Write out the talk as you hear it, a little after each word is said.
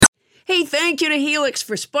Hey, thank you to Helix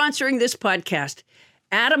for sponsoring this podcast.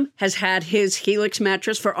 Adam has had his Helix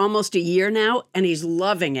mattress for almost a year now, and he's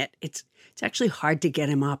loving it. It's actually hard to get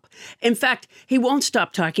him up. In fact, he won't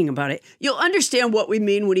stop talking about it. You'll understand what we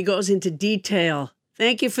mean when he goes into detail.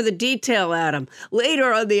 Thank you for the detail, Adam,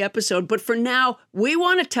 later on the episode. But for now, we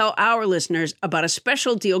want to tell our listeners about a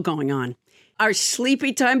special deal going on. Our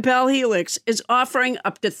Sleepy Time Pal Helix is offering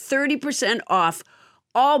up to 30% off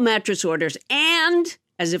all mattress orders and,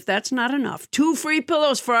 as if that's not enough, 2 free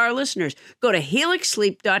pillows for our listeners. Go to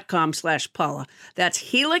helixsleep.com/Paula.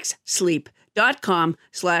 That's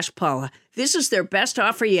helixsleep.com/Paula. This is their best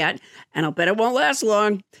offer yet, and I'll bet it won't last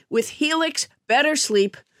long. With Helix, better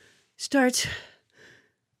sleep starts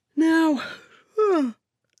now.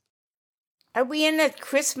 Are we in a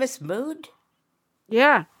Christmas mood?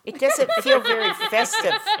 Yeah. It doesn't feel very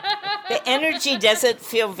festive. The energy doesn't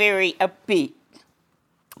feel very upbeat.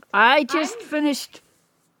 I just finished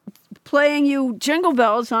playing you Jingle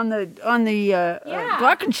Bells on the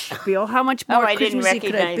Glockenspiel. How much more Christmassy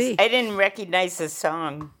could it be? I didn't recognize the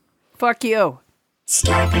song. Fuck you.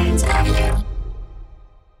 Scarpins Avenue.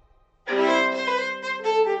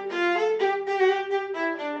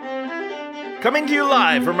 Coming to you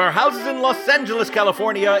live from our houses in Los Angeles,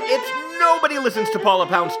 California, it's Nobody Listens to Paula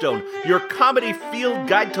Poundstone, your comedy field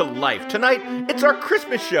guide to life. Tonight, it's our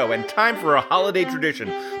Christmas show and time for a holiday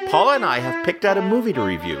tradition. Paula and I have picked out a movie to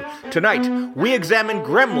review. Tonight, we examine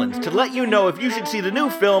Gremlins to let you know if you should see the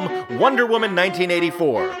new film Wonder Woman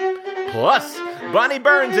 1984. Plus, Bonnie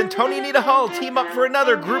Burns and Tony Anita Hall team up for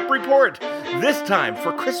another group report. This time,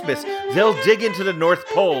 for Christmas, they'll dig into the North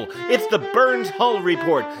Pole. It's the Burns-Hull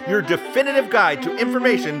Report, your definitive guide to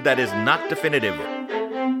information that is not definitive.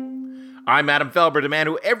 I'm Adam Felber, the man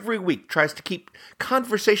who every week tries to keep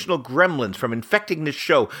conversational gremlins from infecting this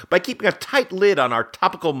show by keeping a tight lid on our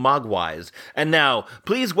topical mogwais. And now,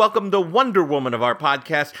 please welcome the Wonder Woman of our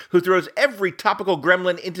podcast, who throws every topical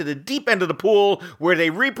gremlin into the deep end of the pool where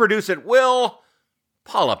they reproduce at will,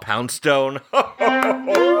 Paula Poundstone. Welcome,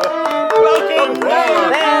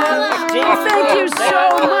 Paula. Thank you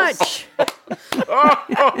so much.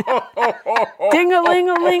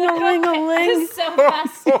 Ding-a-ling-a-ling-a-ling-a-ling. It's so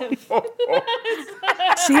festive.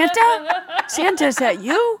 Santa, is that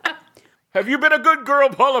you? Have you been a good girl,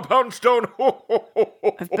 Paula Poundstone?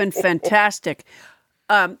 I've been fantastic.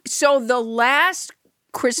 So the last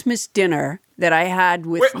Christmas dinner that I had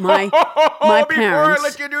with my before parents. I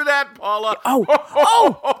let you do that, Paula. Oh.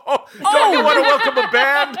 Don't you want to welcome a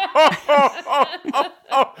band?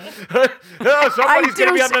 Somebody's going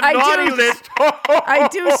to be on the naughty list. I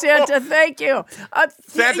do, Santa. Thank you.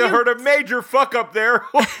 Santa heard a major fuck up there.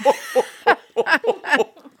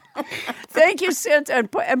 Thank you, Santa,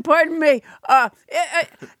 and pardon me.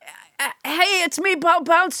 Hey, it's me, Paul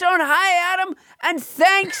Poundstone. Hi, Adam, and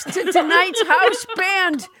thanks to tonight's house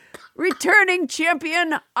band, returning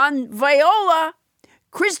champion on viola,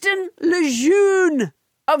 Kristen Lejeune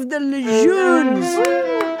of the Lejeunes.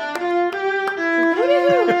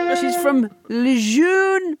 She's from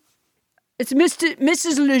Lejeune. It's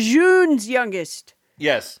Mrs. Lejeune's youngest.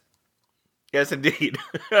 Yes, indeed.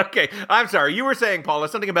 Okay, I'm sorry. You were saying, Paula,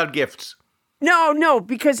 something about gifts. No,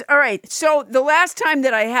 because, all right, so the last time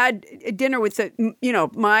that I had a dinner with,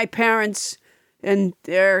 my parents and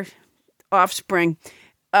their offspring,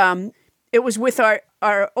 it was with our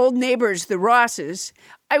old neighbors, the Rosses.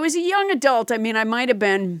 I was a young adult. I mean, I might have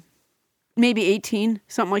been maybe 18,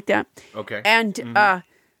 something like that. Okay. And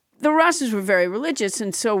the Rosses were very religious,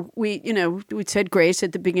 and so we said grace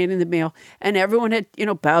at the beginning of the meal, and everyone had,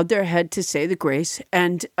 bowed their head to say the grace.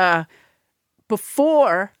 And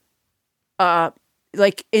before...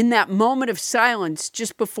 in that moment of silence,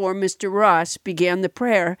 just before Mr. Ross began the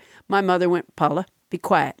prayer, my mother went, Paula, be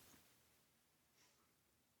quiet.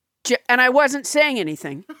 And I wasn't saying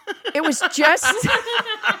anything. It was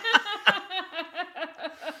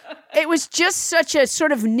just such a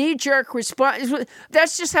sort of knee-jerk response.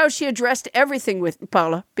 That's just how she addressed everything with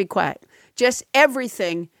Paula, be quiet. Just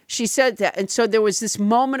everything. She said that. And so there was this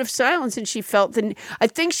moment of silence, and I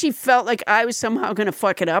think she felt like I was somehow going to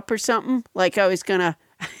fuck it up or something. Like I was going to,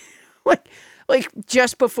 like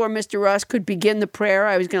just before Mr. Ross could begin the prayer,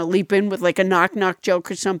 I was going to leap in with like a knock-knock joke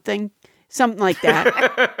or something. Something like that.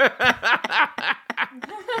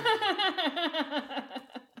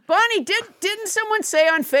 Bonnie, didn't someone say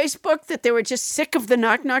on Facebook that they were just sick of the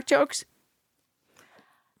knock-knock jokes?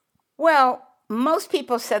 Well, most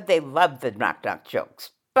people said they loved the knock-knock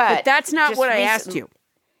jokes. But that's not what I asked you.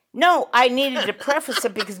 No, I needed to preface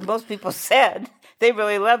it because most people said they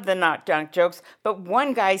really loved the knock-knock jokes. But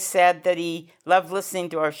one guy said that he loved listening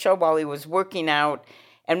to our show while he was working out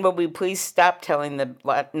And will we please stop telling the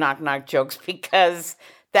knock-knock jokes? Because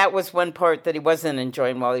that was one part that he wasn't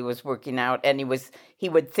enjoying while he was working out. And he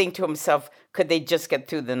would think to himself, could they just get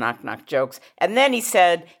through the knock-knock jokes? And then he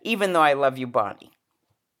said, even though I love you, Bonnie.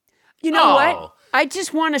 You know what? I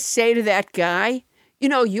just want to say to that guy,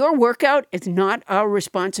 your workout is not our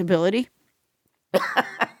responsibility. But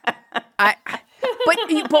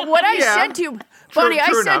what I said to you, Bonnie,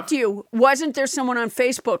 I said to you, wasn't there someone on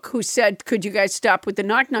Facebook who said, could you guys stop with the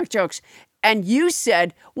knock-knock jokes? And you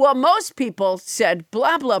said, well, most people said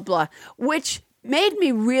blah, blah, blah, which made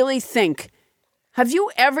me really think, have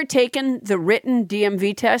you ever taken the written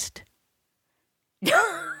DMV test?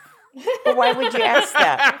 Well, why would you ask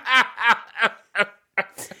that?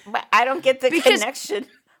 But I don't get the connection.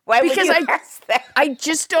 Why would you ask that? I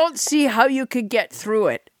just don't see how you could get through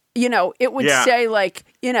it. It would say like,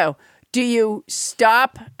 do you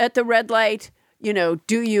stop at the red light? Do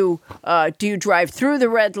you drive through the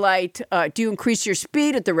red light? Do you increase your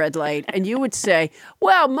speed at the red light? And you would say,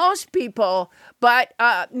 well, most people, but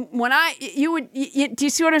when do you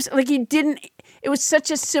see what I'm saying? Like you didn't, it was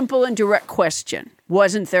such a simple and direct question.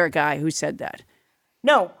 Wasn't there a guy who said that?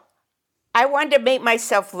 No, I wanted to make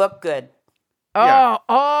myself look good.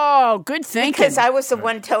 Oh, good thinking. Because I was the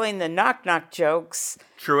one telling the knock-knock jokes.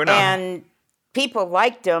 True enough. And people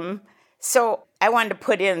liked them. So I wanted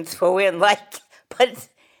to throw in but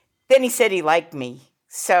then he said he liked me.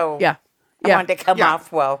 So I wanted to come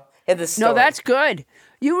off well in the story. No, that's good.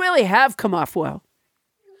 You really have come off well.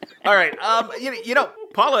 All right.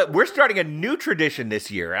 Paula, we're starting a new tradition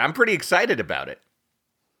this year. I'm pretty excited about it.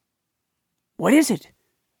 What is it?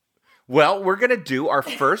 Well, we're going to do our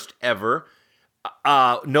first ever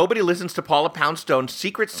Nobody Listens to Paula Poundstone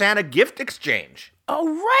Secret Santa gift exchange. Oh,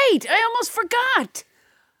 right. I almost forgot.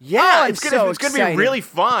 Yeah, it's going to be really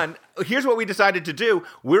fun. Here's what we decided to do.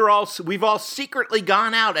 We've all secretly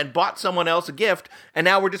gone out and bought someone else a gift, and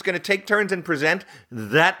now we're just going to take turns and present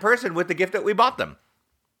that person with the gift that we bought them.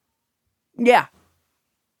 Yeah.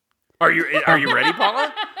 Are you ready,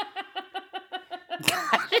 Paula?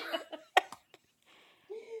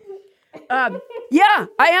 Yeah,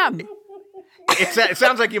 I am. It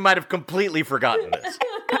sounds like you might have completely forgotten this.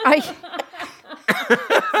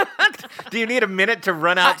 Do you need a minute to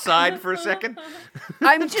run outside for a second?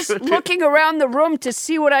 I'm just looking around the room to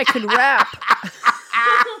see what I can wrap.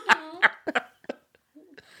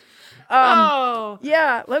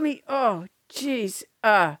 Yeah, let me, geez.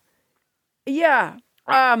 Yeah.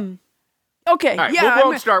 Okay, right, yeah. We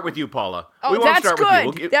won't start with you, Paula. Oh, we won't start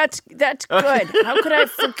with you. That's good. How could I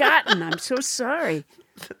have forgotten? I'm so sorry.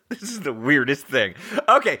 This is the weirdest thing.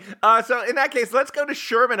 Okay, so in that case, let's go to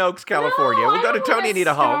Sherman Oaks, California. We'll go to Tony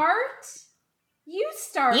Anita Home. You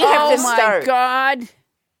start. You have to Oh, start. my God.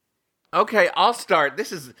 Okay, I'll start.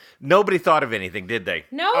 Nobody thought of anything, did they?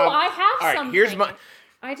 No, I have all right, something.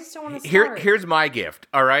 I just don't want to start. Here's my gift,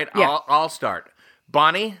 all right? Yeah. I'll start.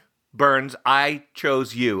 Bonnie Burns, I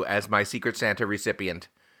chose you as my Secret Santa recipient.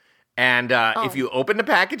 And if you open the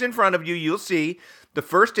package in front of you, you'll see the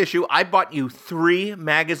first issue. I bought you 3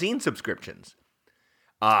 magazine subscriptions.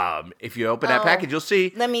 If you open that package, you'll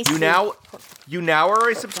see. Let me see. You now are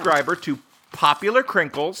a subscriber to Popular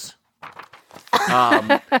Crinkles,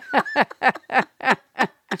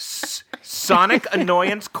 Sonic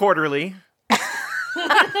Annoyance Quarterly,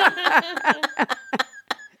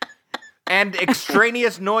 and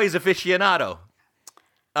Extraneous Noise Aficionado.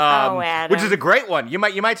 Adam. Which is a great one. You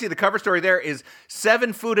might see the cover story there is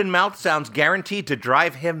 7 food and mouth sounds guaranteed to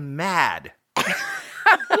drive him mad.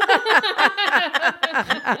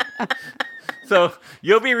 So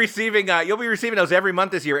you'll be receiving those every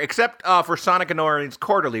month this year, except for Sonic Annoyance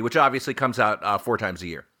Quarterly, which obviously comes out 4 times a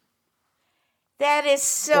year. That is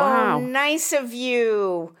so nice of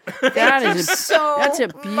you. That's a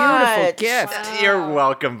beautiful gift. You're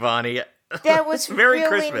welcome, Bonnie. That was Merry really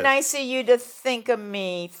Christmas. nice of you to think of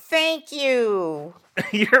me. Thank you.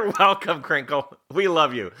 You're welcome, Crinkle. We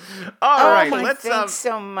love you. All right, let's. Thanks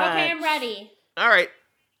so much. Okay, I'm ready. All right.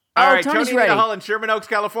 All right, Tony's Tony ready. Hall in Sherman Oaks,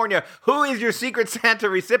 California. Who is your Secret Santa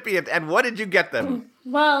recipient, and what did you get them?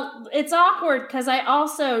 Well, it's awkward because I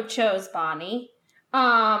also chose Bonnie.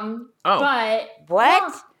 But What?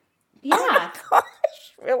 well, yeah. Gosh,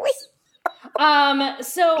 really?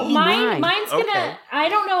 So mine's gonna. Okay. I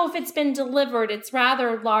don't know if it's been delivered. It's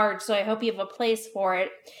rather large, so I hope you have a place for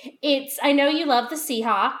it. I know you love the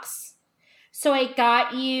Seahawks, so I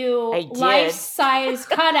got you I did. life-size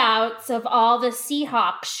cutouts of all the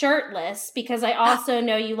Seahawks shirtless because I also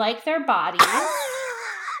know you like their bodies.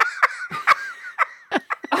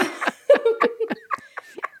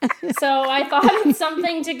 So I thought it's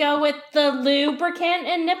something to go with the lubricant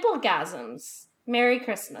and nipplegasms. Merry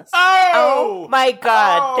Christmas. Oh my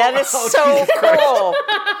God, that is so cool.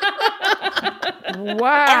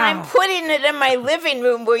 Wow. And I'm putting it in my living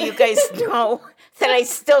room where you guys know that I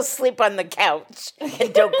still sleep on the couch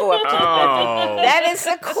and don't go up to the bedroom. That is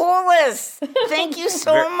the coolest. Thank you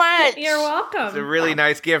so much. You're welcome. It's a really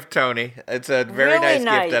nice gift, Tony. It's a very Really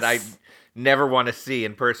nice gift that I nice. never want to see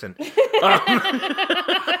in person.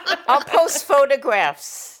 I'll post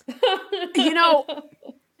photographs.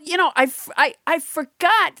 I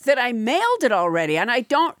forgot that I mailed it already, and I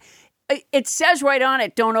don't. It says right on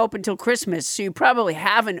it, "Don't open till Christmas." So you probably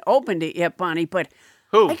haven't opened it yet, Bonnie. But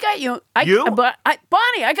Who? I got you.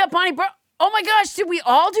 Bonnie, I got Bonnie. Oh my gosh, did we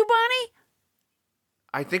all do Bonnie?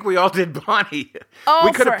 I think we all did Bonnie. Oh,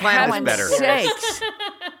 we could have for planned this heaven's better. sakes.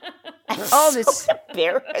 Oh, this- so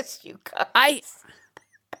embarrassed, you guys.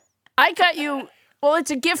 I got you. Well,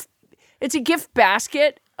 it's a gift. It's a gift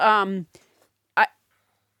basket. I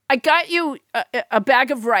got you a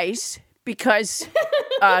bag of rice because,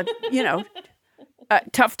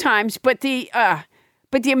 tough times. But the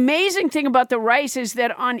amazing thing about the rice is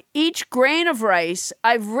that on each grain of rice,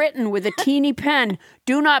 I've written with a teeny pen,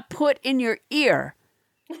 "Do not put in your ear."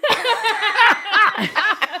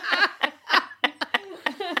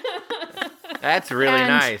 That's really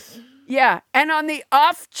nice. Yeah, and on the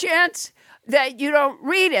off chance that you don't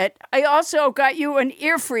read it, I also got you an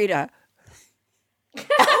ear Frida.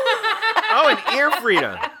 Oh, an ear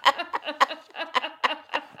Frida.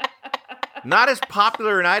 Not as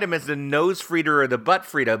popular an item as the nose Frida or the butt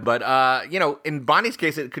Frida, but in Bonnie's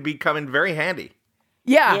case, it could be coming very handy.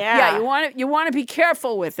 Yeah. You want to be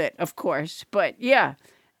careful with it, of course. But yeah,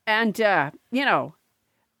 and I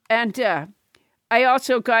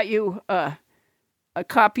also got you a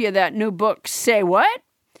copy of that new book. Say what?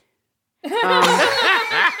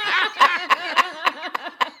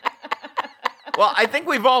 Well, I think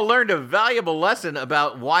we've all learned a valuable lesson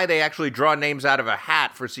about why they actually draw names out of a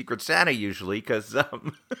hat for Secret Santa usually, because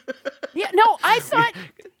Yeah, no, I thought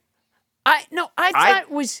it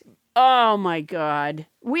was. Oh my God,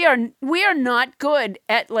 we are not good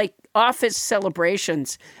at like office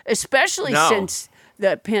celebrations, especially since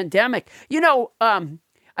the pandemic.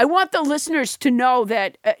 I want the listeners to know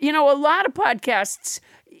that a lot of podcasts,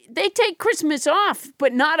 they take Christmas off,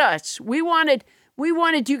 but not us. We wanted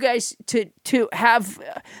you guys to have,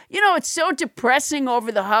 it's so depressing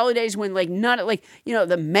over the holidays when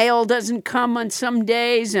the mail doesn't come on some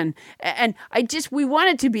days. And we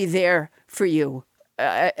wanted to be there for you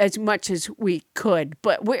as much as we could.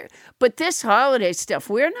 But this holiday stuff,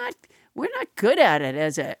 we're not good at it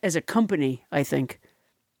as a company, I think.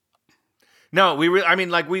 No, we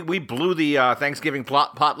blew the Thanksgiving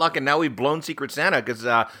potluck, and now we've blown Secret Santa because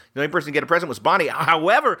the only person to get a present was Bonnie.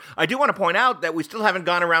 However, I do want to point out that we still haven't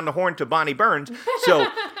gone around the horn to Bonnie Burns. So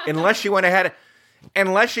unless she went ahead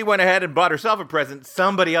and bought herself a present,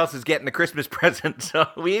 somebody else is getting the Christmas present. So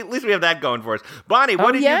at least we have that going for us. Bonnie,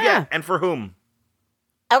 what did you get, and for whom?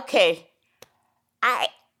 Okay, I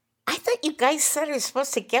thought you guys said I was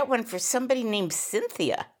supposed to get one for somebody named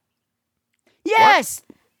Cynthia. Yes.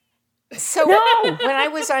 What? So when I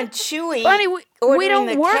was on Chewy, Bonnie, we don't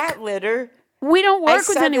the work. cat litter. We don't work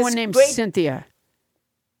with saw anyone this named great- Cynthia.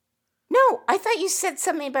 No, I thought you said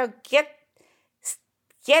something about get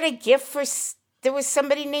a gift for. There was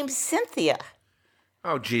somebody named Cynthia.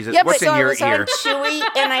 Oh Jesus! Yeah, What's in your I was ear? on Chewy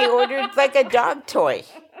and I ordered like a dog toy.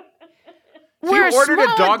 We're You ordered a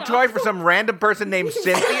small dog enough. toy for some random person named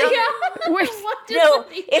Cynthia? We're- No,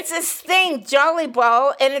 it's this thing, Jolly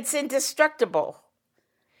Ball, and it's indestructible.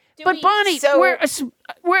 But Bonnie, So- we're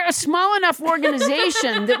a small enough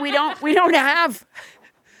organization that we don't have.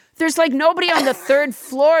 There's like nobody on the third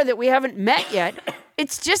floor that we haven't met yet.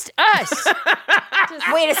 It's just us.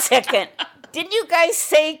 Wait a second. Didn't you guys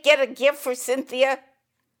say get a gift for Cynthia?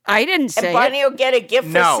 I didn't And say Bonnie it. will get a gift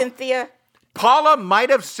No. for Cynthia? Paula might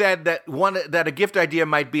have said that a gift idea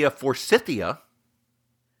might be a forsythia.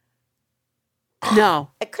 No.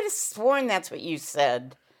 I could have sworn that's what you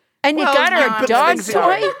said. And you Well, got her you a put dog things in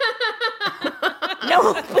toy?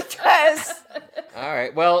 No, because All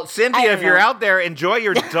right. Well, I Cynthia, don't if you're know. out there, enjoy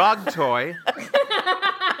your dog toy.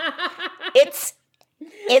 it's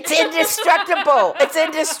indestructible. It's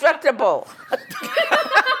indestructible.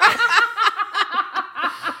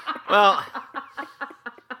 Well,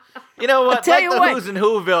 you know what? tell Like you the what. Who's in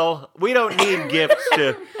Whoville, we don't need gifts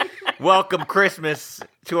to welcome Christmas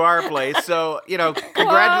to our place. So,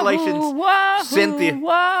 congratulations, Wahoo, Cynthia.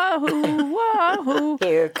 Wahoo, wahoo.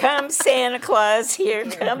 Here comes Santa Claus. Here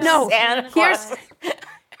comes No, Santa Claus.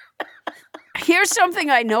 Here's something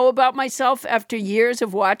I know about myself after years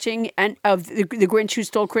of watching and of the Grinch Who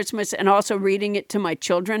Stole Christmas and also reading it to my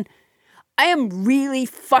children. I am really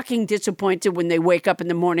fucking disappointed when they wake up in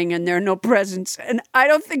the morning and there are no presents. And I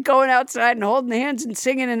don't think going outside and holding hands and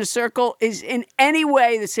singing in a circle is in any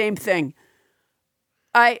way the same thing.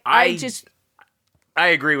 I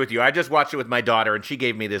agree with you. I just watched it with my daughter, and she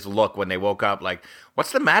gave me this look when they woke up, like,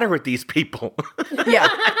 "What's the matter with these people?" Yeah,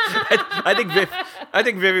 I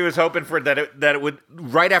think Vivi was hoping for that it would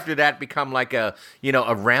right after that become like a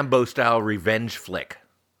Rambo style revenge flick.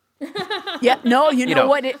 Yeah, no, you know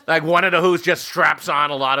what? Like one of the Who's just straps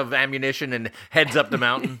on a lot of ammunition and heads up the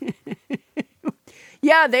mountain.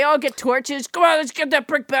 Yeah, they all get torches. Come on, let's get that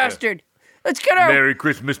prick bastard. Let's get our Merry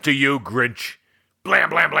Christmas to you, Grinch. Blam,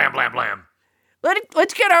 blam, blam, blam, blam.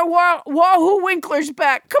 Let's get our Wahoo Winklers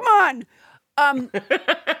back. Come on.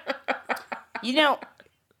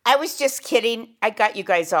 I was just kidding. I got you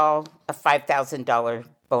guys all a $5,000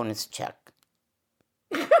 bonus check.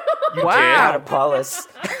 Out of Paula's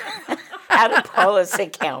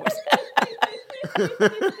account.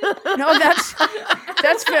 No, that's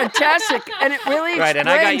fantastic, and it really explains. Right, and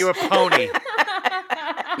I got you a pony.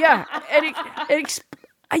 Yeah,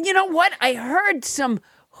 and you know what? I heard some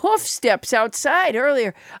hoof steps outside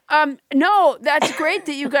earlier. No, that's great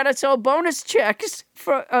that you got us all bonus checks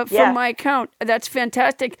from my account. That's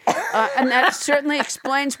fantastic, and that certainly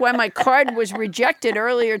explains why my card was rejected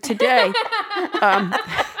earlier today.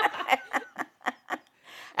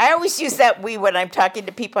 I always use that "we" when I'm talking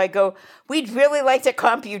to people. I go, "We'd really like to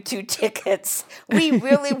comp you 2 tickets. We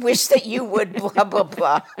really wish that you would blah, blah,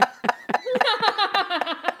 blah."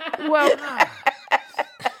 Well,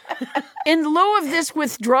 in lieu of this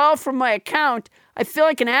withdrawal from my account, I feel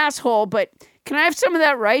like an asshole, but can I have some of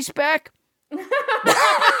that rice back? Wait,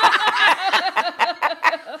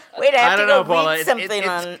 I have to go Paula. read something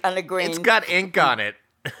on the green. It's got ink on it.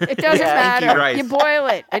 It doesn't matter. Rice. You boil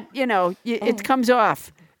it. It comes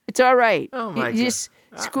off. It's all right. Oh, my God.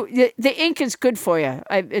 The ink is good for you.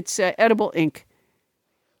 It's edible ink.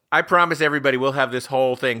 I promise everybody we'll have this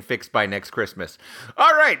whole thing fixed by next Christmas.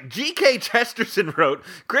 All right, G.K. Chesterton wrote,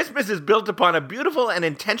 "Christmas is built upon a beautiful and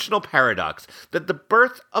intentional paradox that the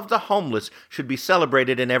birth of the homeless should be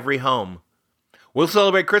celebrated in every home." We'll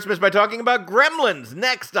celebrate Christmas by talking about Gremlins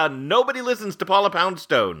next on Nobody Listens to Paula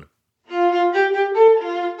Poundstone.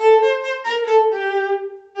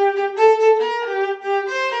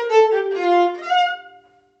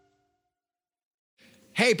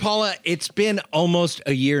 Hey, Paula, it's been almost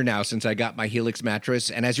a year now since I got my Helix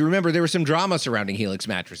mattress. And as you remember, there was some drama surrounding Helix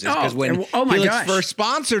mattresses. Because when Helix first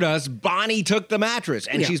sponsored us, Bonnie took the mattress.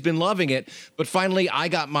 And she's been loving it. But finally, I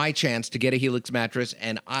got my chance to get a Helix mattress.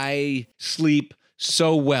 And I sleep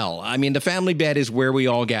so well. I mean, the family bed is where we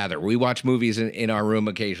all gather. We watch movies in our room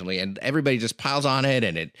occasionally. And everybody just piles on it.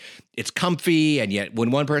 And it's comfy. And yet,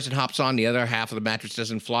 when one person hops on, the other half of the mattress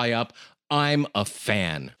doesn't fly up. I'm a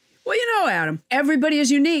fan. Well, Adam, everybody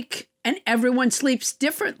is unique and everyone sleeps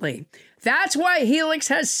differently. That's why Helix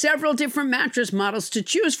has several different mattress models to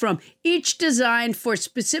choose from, each designed for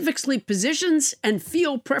specific sleep positions and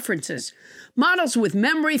feel preferences. Models with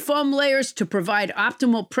memory foam layers to provide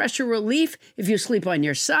optimal pressure relief if you sleep on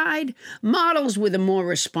your side. Models with a more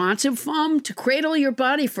responsive foam to cradle your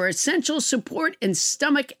body for essential support in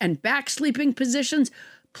stomach and back sleeping positions.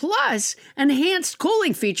 Plus, enhanced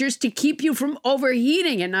cooling features to keep you from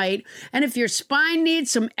overheating at night. And if your spine needs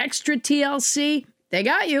some extra TLC, they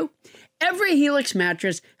got you. Every Helix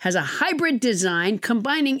mattress has a hybrid design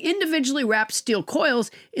combining individually wrapped steel coils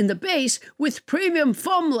in the base with premium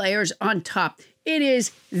foam layers on top. It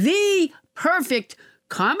is the perfect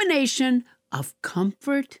combination of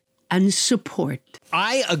comfort and support.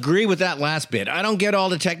 I agree with that last bit. I don't get all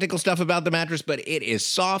the technical stuff about the mattress, but it is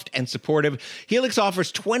soft and supportive. Helix offers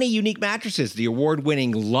 20 unique mattresses, the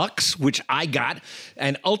award-winning Luxe, which I got,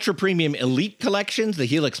 and ultra-premium Elite collections, the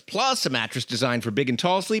Helix Plus, a mattress designed for big and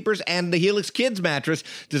tall sleepers, and the Helix Kids mattress,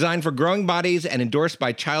 designed for growing bodies and endorsed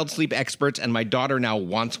by child sleep experts, and my daughter now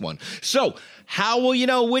wants one. So, how will you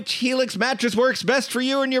know which Helix mattress works best for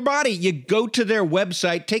you and your body? You go to their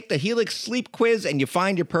website, take the Helix sleep quiz, and you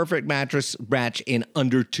find your perfect mattress match in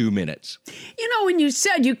under 2 minutes. When you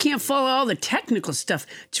said you can't follow all the technical stuff,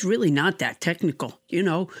 it's really not that technical.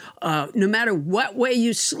 No matter what way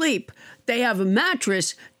you sleep, they have a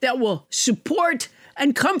mattress that will support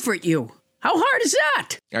and comfort you. How hard is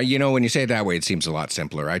that? When you say it that way, it seems a lot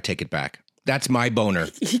simpler. I take it back. That's my boner.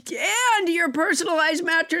 And your personalized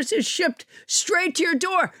mattress is shipped straight to your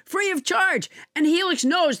door, free of charge. And Helix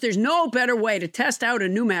knows there's no better way to test out a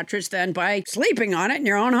new mattress than by sleeping on it in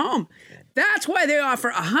your own home. That's why they offer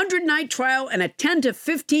a 100-night trial and a 10 to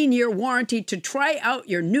 15-year warranty to try out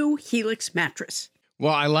your new Helix mattress.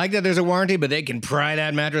 Well, I like that there's a warranty, but they can pry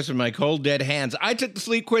that mattress from my cold, dead hands. I took the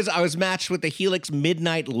sleep quiz. I was matched with the Helix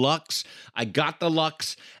Midnight Luxe. I got the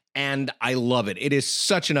Luxe, and I love it. It is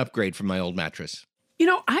such an upgrade from my old mattress. You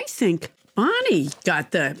know, I think Bonnie got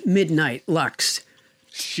the Midnight Luxe,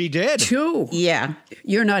 She did. too. Yeah.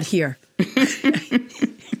 You're not here.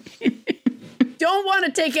 Don't want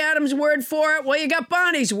to take Adam's word for it? Well, you got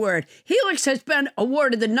Bonnie's word. Helix has been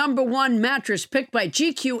awarded the #1 mattress picked by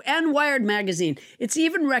GQ and Wired magazine. It's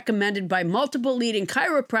even recommended by multiple leading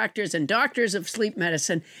chiropractors and doctors of sleep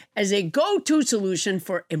medicine as a go-to solution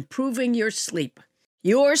for improving your sleep.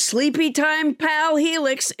 Your sleepy time pal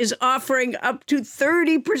Helix is offering up to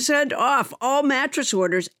 30% off all mattress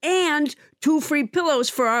orders and 2 free pillows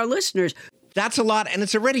for our listeners. That's a lot, and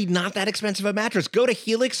it's already not that expensive a mattress. Go to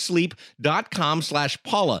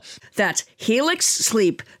helixsleep.com/Paula. That's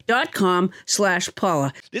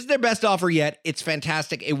helixsleep.com/Paula. This is their best offer yet. It's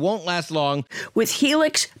fantastic. It won't last long. With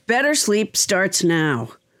Helix, better sleep starts now.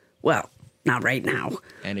 Well, not right now.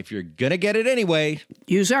 And if you're going to get it anyway,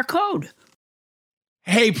 Use our code.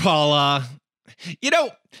 hey, Paula. You know,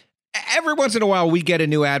 every once in a while, we get a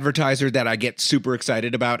new advertiser that I get super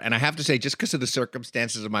excited about. And I have to say, just because of the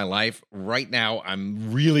circumstances of my life, right now,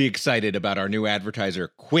 I'm really excited about our new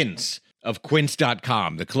advertiser, Quince, of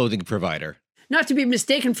Quince.com, the clothing provider. Not to be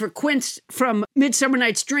mistaken for Quince from Midsummer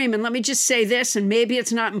Night's Dream. And let me just say this, and maybe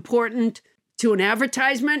it's not important to an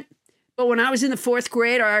advertisement, but when I was in the 4th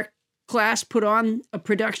grade, our class put on a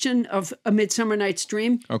production of A Midsummer Night's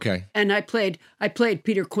Dream. Okay. And I played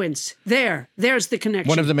Peter Quince. There's the connection.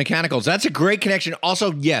 One of the mechanicals. That's a great connection.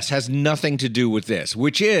 Also, yes, has nothing to do with this,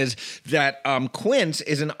 which is that Quince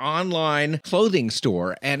is an online clothing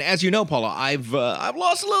store. And as you know, Paula, I've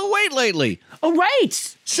lost a little weight lately. Oh,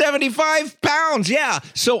 right. 75 pounds, yeah.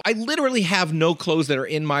 So I literally have no clothes that are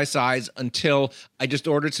in my size until I just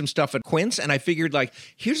ordered some stuff at Quince, and I figured, like,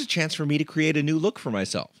 here's a chance for me to create a new look for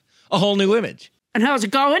myself. A whole new image. And how's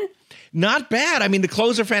it going? Not bad. I mean, the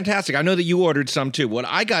clothes are fantastic. I know that you ordered some too. What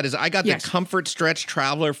I got is Yes. the Comfort Stretch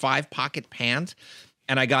Traveler 5-pocket pant.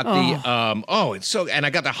 And I got the I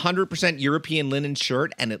got the 100% European linen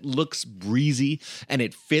shirt, and it looks breezy and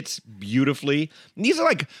it fits beautifully. And these are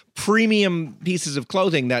like premium pieces of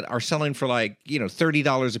clothing that are selling for like,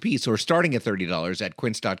 $30 a piece or starting at $30 at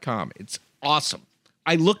quince.com. It's awesome.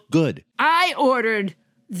 I look good. I ordered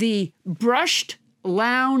the brushed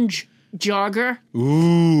lounge jogger.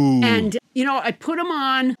 Ooh. And, I put them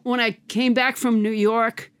on when I came back from New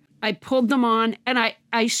York. I pulled them on, and I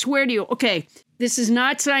swear to you, okay, this is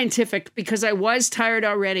not scientific because I was tired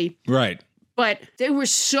already, Right. but they were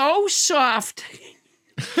so soft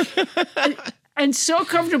and so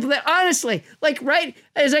comfortable that honestly, like right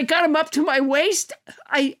as I got them up to my waist,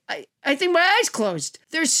 I think my eyes closed.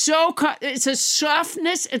 They're so, it's a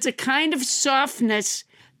softness, it's a kind of softness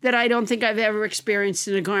that I don't think I've ever experienced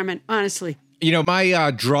in a garment, honestly. My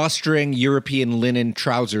drawstring European linen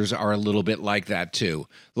trousers are a little bit like that too.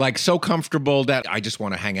 Like so comfortable that I just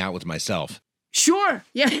want to hang out with myself. Sure.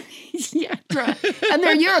 Yeah. Yeah. And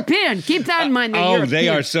they're European. Keep that in mind. European. They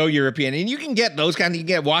are so European. And you can get those kind of, you can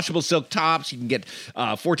get washable silk tops. You can get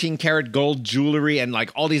 14 karat gold jewelry and like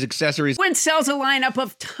all these accessories. Quince sells a lineup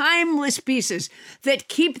of timeless pieces that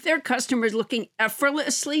keep their customers looking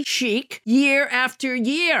effortlessly chic year after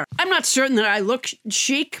year. I'm not certain that I look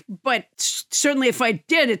chic, but certainly if I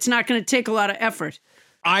did, it's not going to take a lot of effort.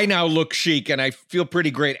 I now look chic and I feel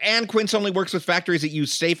pretty great. And Quince only works with factories that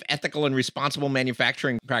use safe, ethical, and responsible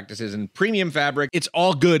manufacturing practices and premium fabric. It's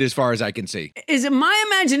all good as far as I can see. Is it my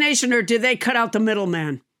imagination or did they cut out the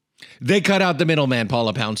middleman? They cut out the middleman,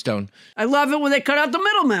 Paula Poundstone. I love it when they cut out the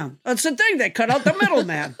middleman. That's the thing. They cut out the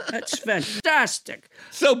middleman. That's fantastic.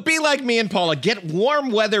 So be like me and Paula. Get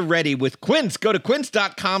warm weather ready with Quince. Go to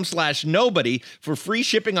quince.com/nobody for free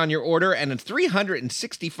shipping on your order and a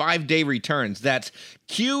 365-day returns. That's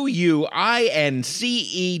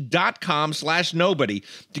QUINCE.com/nobody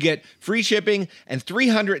to get free shipping and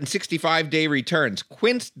 365-day returns.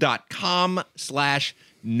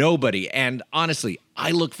 Quince.com/nobody. And honestly,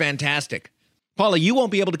 I look fantastic. Paula, you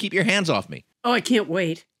won't be able to keep your hands off me. Oh, I can't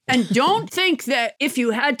wait. And don't think that if you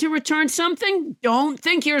had to return something, don't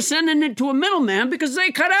think you're sending it to a middleman because they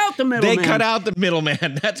cut out the middleman. They cut out the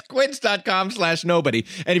middleman. That's quince.com/nobody.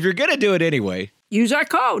 And if you're going to do it anyway, use our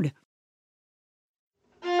code.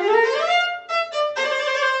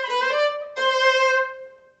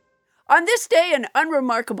 On this day in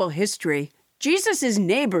unremarkable history, Jesus'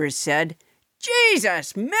 neighbors said,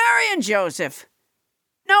 "Jesus, Mary and Joseph."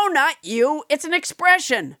 No, not you. It's an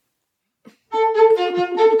expression.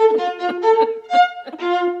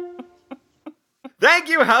 Thank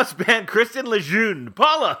you, house band Kristen Lejeune.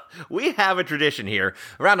 Paula, we have a tradition here.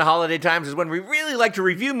 Around the holiday times is when we really like to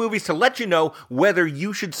review movies to let you know whether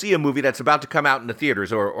you should see a movie that's about to come out in the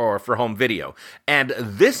theaters or for home video. And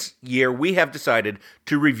this year, we have decided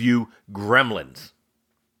to review Gremlins.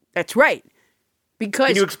 That's right.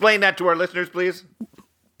 Can you explain that to our listeners, please?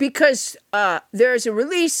 Because there's a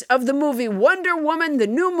release of the movie Wonder Woman, the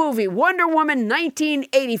new movie Wonder Woman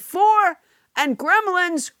 1984, and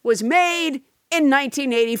Gremlins was made in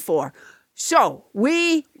 1984. So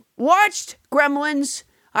we watched Gremlins.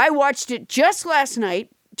 I watched it just last night,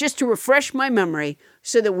 just to refresh my memory,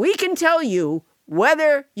 so that we can tell you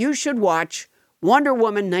whether you should watch Wonder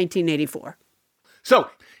Woman 1984. So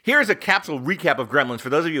here's a capsule recap of Gremlins for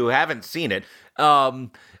those of you who haven't seen it.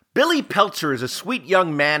 Billy Peltzer is a sweet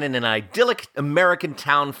young man in an idyllic American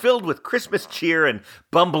town filled with Christmas cheer and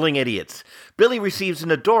bumbling idiots. Billy receives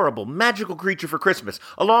an adorable, magical creature for Christmas,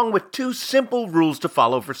 along with 2 simple rules to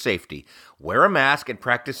follow for safety. Wear a mask and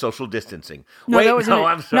practice social distancing.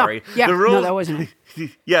 I'm sorry. No, the rules, no, that wasn't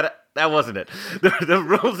it. Yeah, that wasn't it. The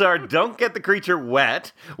rules are don't get the creature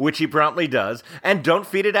wet, which he promptly does, and don't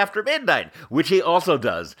feed it after midnight, which he also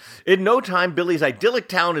does. In no time, Billy's idyllic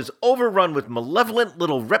town is overrun with malevolent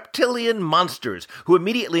little reptilian monsters who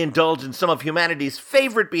immediately indulge in some of humanity's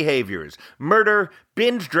favorite behaviors: murder,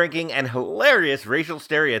 binge drinking, and hilarious racial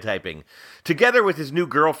stereotyping. Together with his new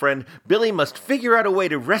girlfriend, Billy must figure out a way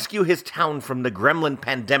to rescue his town from the gremlin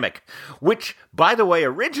pandemic, which, by the way,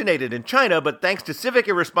 originated in China, but thanks to civic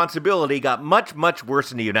irresponsibility, got much, much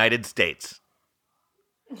worse in the United States.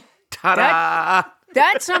 Ta-da!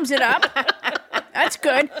 That sums it up. That's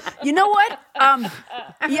good. You know what?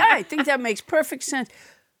 Yeah, I think that makes perfect sense.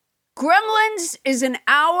 Gremlins is an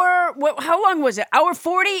hour, how long was it? Hour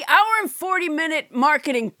 40? Hour and 40-minute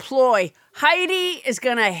marketing ploy. Heidi is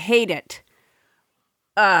going to hate it.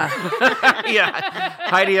 Yeah.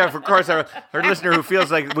 Heidi, of course, our listener who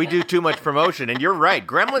feels like we do too much promotion. And you're right.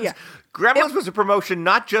 Gremlins was a promotion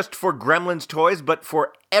not just for Gremlins toys, but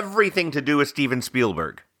for everything to do with Steven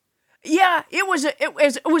Spielberg. Yeah, it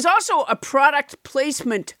was also a product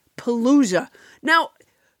placement palooza. Now,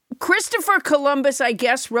 Christopher Columbus, I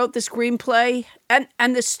guess, wrote the screenplay,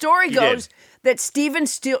 and the story goes that Steven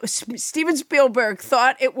Spielberg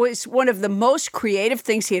thought it was one of the most creative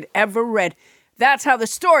things he had ever read. That's how the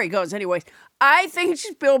story goes, anyways. I think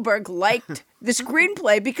Spielberg liked the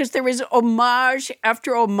screenplay because there is homage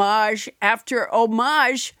after homage after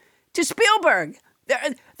homage to Spielberg.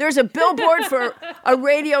 There's a billboard for a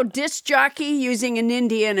radio disc jockey using an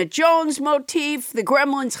Indiana Jones motif. The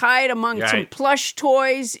Gremlins hide among some plush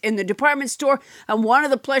toys in the department store, and one of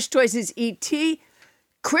the plush toys is E.T.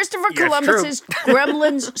 Christopher Columbus's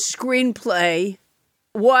Gremlins screenplay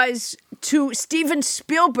was to Steven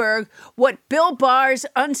Spielberg what Bill Barr's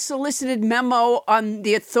unsolicited memo on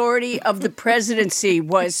the authority of the presidency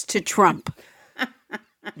was to Trump.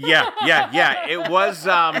 Yeah. It was.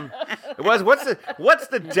 What's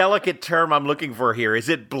the delicate term I'm looking for here? Is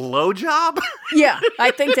it blowjob? Yeah,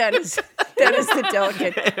 I think that is the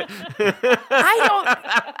delicate.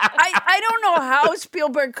 I don't know how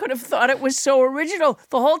Spielberg could have thought it was so original.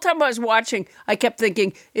 The whole time I was watching, I kept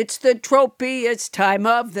thinking, it's the tropiest time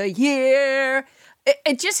of the year.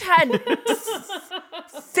 It just had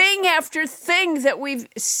thing after thing that we've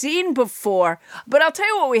seen before. But I'll tell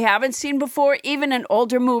you what we haven't seen before, even in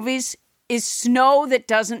older movies, is snow that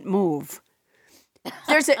doesn't move.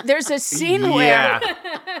 There's a scene where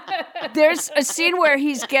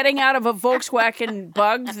he's getting out of a Volkswagen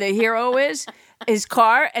Bug, the hero is, his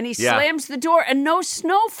car, and he slams the door and no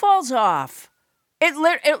snow falls off. It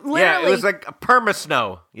literally... Yeah, it was like a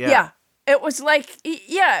perma-snow. Yeah. It was like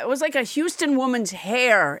a Houston woman's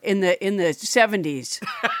hair in the 70s.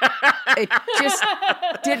 It just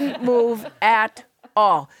didn't move at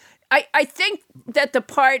all. I think that the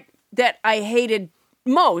part that I hated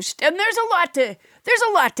most, and there's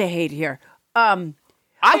a lot to hate here. I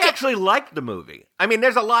actually liked the movie. I mean,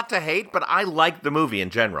 there's a lot to hate, but I liked the movie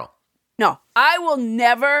in general. No, I will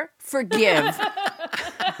never forgive.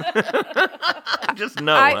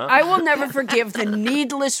 I will never forgive the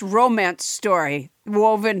needless romance story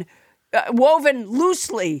woven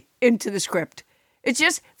loosely into the script. It's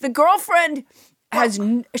just the girlfriend has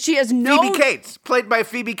no... Phoebe Cates, played by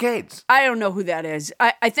Phoebe Cates. I don't know who that is.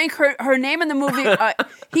 I think her name in the movie,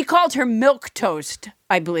 he called her Milk Toast,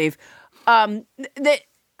 I believe. There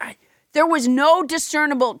was no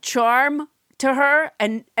discernible charm to her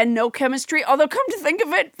and no chemistry. Although, come to think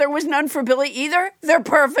of it, there was none for Billy either. They're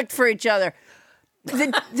perfect for each other.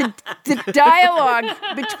 The dialogue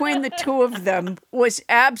between the two of them was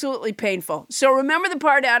absolutely painful. So remember the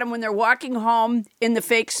part, Adam, when they're walking home in the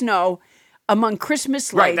fake snow, among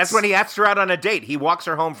Christmas lights. Right, that's when he asks her out on a date. He walks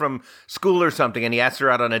her home from school or something, and he asks her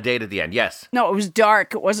out on a date at the end. Yes. No, it was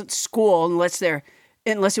dark. It wasn't school unless it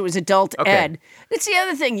was adult ed. That's the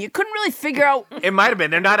other thing. You couldn't really figure out. It might have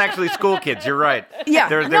been. They're not actually school kids. You're right. Yeah.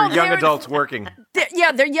 They're young adults working.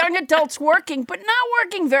 They're young adults working, but not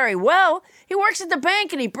working very well. He works at the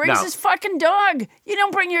bank and he brings his fucking dog. You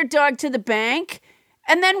don't bring your dog to the bank.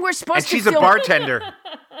 And then we're supposed And to she's a bartender.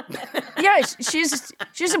 Yeah,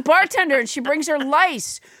 she's a bartender and she brings her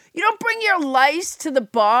lice. You don't bring your lice to the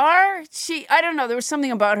bar. I don't know. There was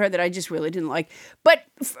something about her that I just really didn't like. But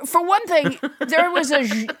for one thing, there was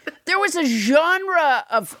a genre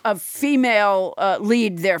of female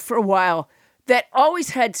lead there for a while that always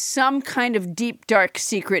had some kind of deep, dark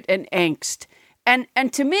secret and angst. And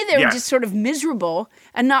to me, they were just sort of miserable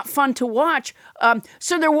and not fun to watch.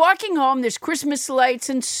 So they're walking home. There's Christmas lights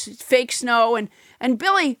and fake snow. And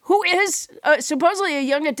Billy, who is supposedly a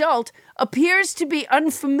young adult, appears to be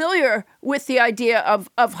unfamiliar with the idea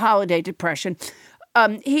of holiday depression.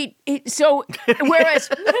 Whereas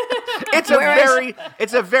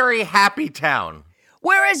It's a very happy town.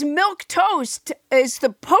 Whereas Milk Toast is the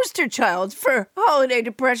poster child for holiday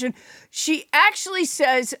depression, she actually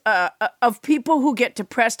says of people who get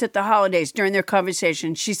depressed at the holidays during their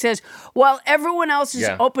conversation, she says, while everyone else is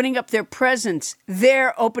opening up their presents,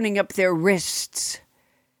 they're opening up their wrists.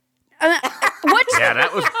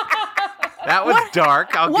 That was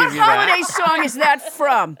dark. I'll give you that. What holiday song is that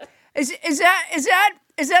from? Is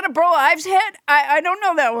that a Burl Ives hit? I don't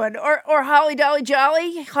know that one. Or Holly Dolly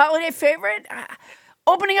Jolly, holiday favorite?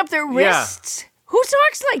 Opening up their wrists. Who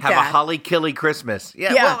talks like that? Have a holly killy Christmas.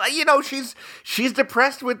 Yeah. Well, she's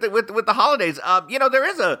depressed with the holidays.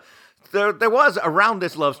 There was around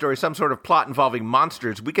this love story some sort of plot involving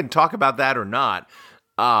monsters. We can talk about that or not.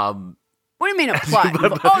 What do you mean a plot?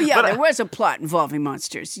 There was a plot involving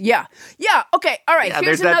monsters. Yeah. Okay. All right.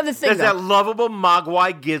 Here's another thing. There's that lovable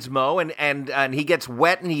Mogwai Gizmo, and he gets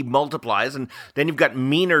wet and he multiplies, and then you've got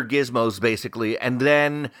meaner gizmos basically, and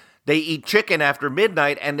then they eat chicken after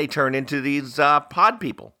midnight and they turn into these pod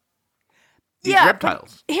people. These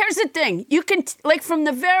reptiles. Here's the thing. You can, from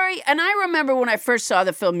the and I remember when I first saw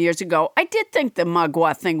the film years ago, I did think the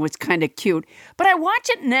Mogwai thing was kind of cute. But I watch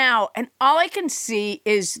it now and all I can see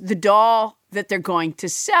is the doll that they're going to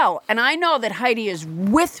sell. And I know that Heidi is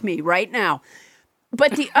with me right now.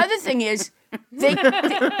 But the other thing is, they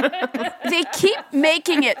keep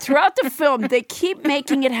making it, throughout the film, they keep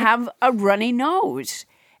making it have a runny nose.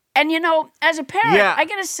 And, as a parent, I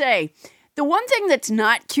got to say, the one thing that's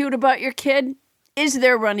not cute about your kid is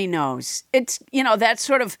their runny nose. It's, that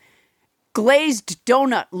sort of glazed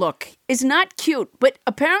donut look is not cute. But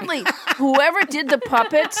apparently, whoever did the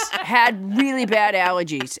puppets had really bad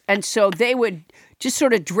allergies. And so they would just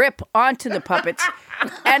sort of drip onto the puppets.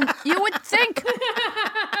 And you would think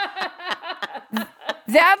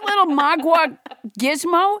that little Mogwai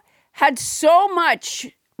Gizmo had so much,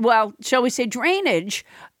 well, shall we say drainage,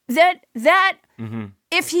 that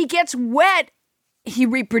if he gets wet, he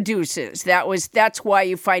reproduces. That's why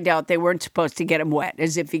you find out they weren't supposed to get him wet,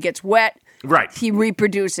 as if he gets wet, he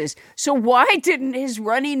reproduces. So why didn't his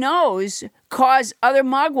runny nose cause other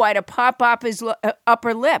Mogwai to pop up his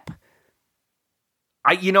upper lip?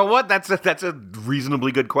 You know what? That's a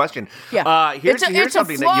reasonably good question. Yeah. Here's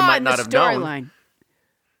something that you might not have known. Line.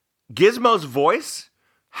 Gizmo's voice,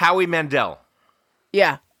 Howie Mandel.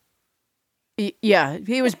 Yeah. Yeah,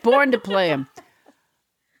 he was born to play him.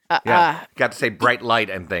 Got to say bright light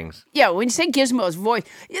and things. Yeah, when you say Gizmo's voice,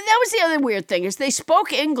 that was the other weird thing, is they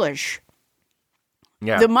spoke English.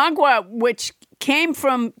 Yeah. The Mogwai, which came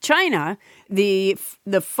from China, the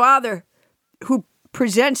father who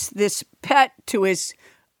presents this pet to his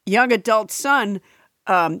young adult son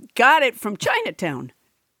got it from Chinatown.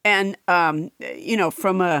 And,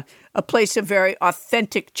 from a place of very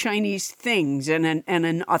authentic Chinese things and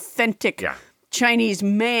an authentic Chinese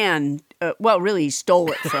man. Really, he stole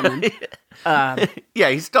it from him.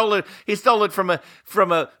 He stole it. He stole it from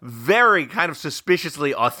a very kind of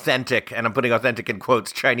suspiciously authentic, and I'm putting authentic in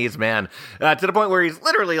quotes, Chinese man, to the point where he's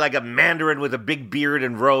literally like a Mandarin with a big beard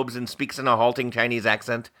and robes and speaks in a halting Chinese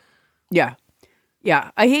accent. Yeah.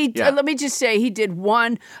 Let me just say, he did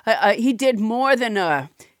he did more than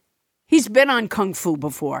he's been on Kung Fu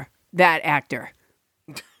before, that actor.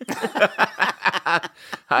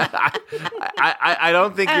 I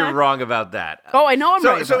don't think you're wrong about that. Oh, I know I'm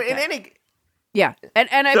right. So about in that. any,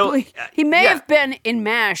 and I believe he may have been in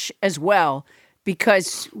MASH as well,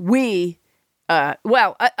 because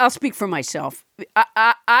I'll speak for myself.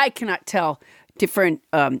 I cannot tell different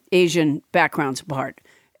Asian backgrounds apart,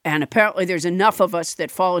 and apparently there's enough of us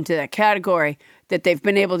that fall into that category that they've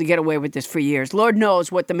been able to get away with this for years. Lord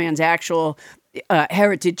knows what the man's actual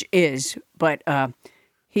heritage is, but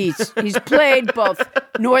he's played both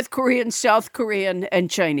North Korean, South Korean,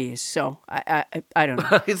 and Chinese. So I don't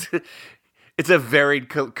know. It's a varied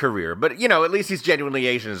career, but at least he's genuinely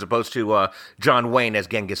Asian as opposed to John Wayne as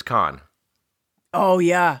Genghis Khan. Oh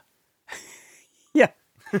yeah, yeah.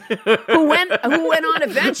 who went on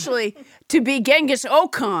eventually to be Genghis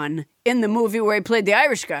Khan in the movie where he played the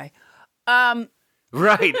Irish guy.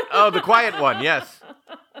 Right. Oh, the quiet one. Yes.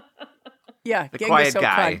 Yeah, the Genghis quiet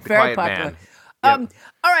guy, Khan, the very quiet popular. man. Yep.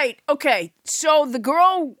 All right, okay. So the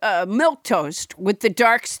girl Milquetoast with the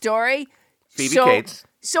dark story, Phoebe Cates.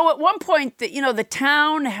 So at one point, the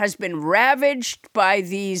town has been ravaged by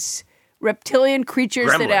these reptilian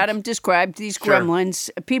creatures that Adam described. These gremlins.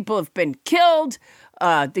 People have been killed.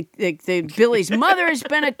 The Billy's mother has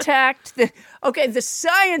been attacked. The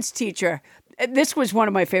science teacher. This was one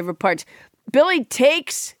of my favorite parts. Billy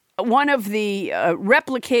takes one of the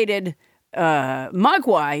replicated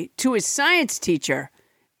Mogwai to his science teacher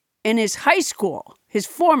in his high school, his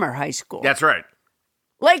former high school. That's right.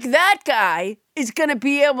 Like that guy is going to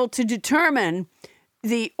be able to determine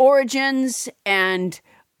the origins and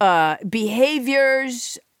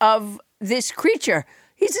behaviors of this creature.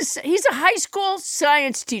 He's a high school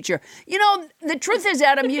science teacher. The truth is,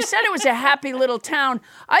 Adam, you said it was a happy little town.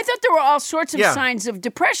 I thought there were all sorts of signs of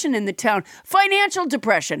depression in the town. Financial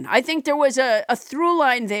depression. I think there was a through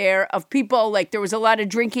line there of people, like there was a lot of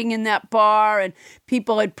drinking in that bar and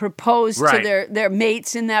people had proposed to their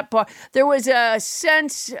mates in that bar. There was a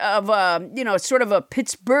sense of, sort of a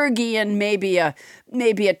Pittsburghian,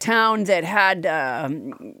 maybe a town that had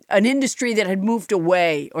an industry that had moved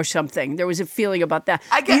away or something. There was a feeling about that.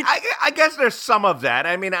 I guess there's some of that.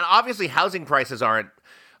 I mean, and obviously housing prices aren't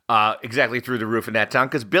exactly through the roof in that town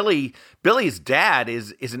because Billy's dad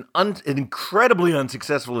is an incredibly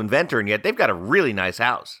unsuccessful inventor, and yet they've got a really nice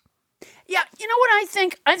house. Yeah, you know what I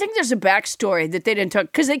think? I think there's a backstory that they didn't talk,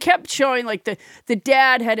 because they kept showing like the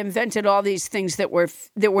dad had invented all these things that were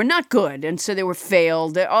not good, and so they were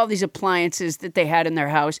failed. All these appliances that they had in their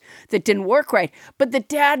house that didn't work right. But the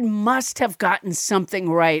dad must have gotten something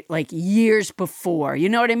right like years before. You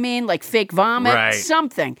know what I mean? Like fake vomit,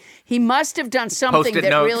 something. He must have done something Post-it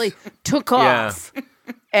that notes. really took off.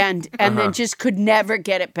 And then just could never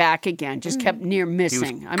get it back again. Just kept near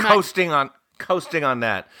missing. He was coasting on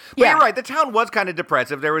that. But you're right. The town was kind of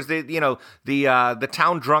depressive. There was the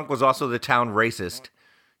town drunk was also the town racist.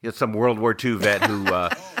 Some World War II vet who.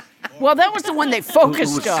 Well, that was the one they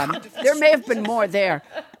focused on. There may have been more there.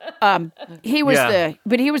 He was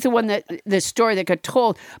the one that the story that got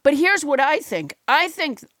told. But here's what I think. I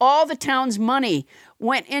think all the town's money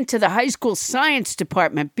went into the high school science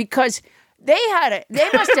department because they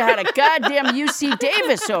must have had a goddamn UC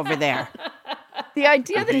Davis over there. The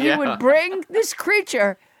idea that he would bring this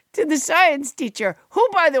creature to the science teacher, who,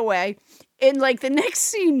 by the way, in like the next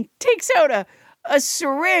scene, takes out a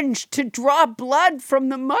syringe to draw blood from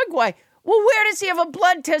the Mogwai. Well, where does he have a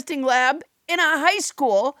blood testing lab in a high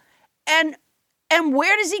school? And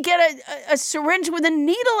where does he get a syringe with a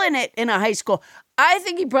needle in it in a high school? I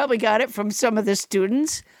think he probably got it from some of the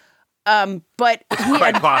students. But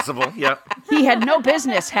quite possible, yeah. He had no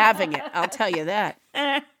business having it, I'll tell you that.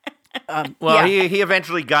 He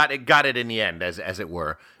eventually got it in the end, as it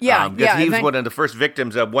were. Because he was one of the first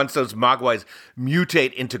victims of once those Mogwais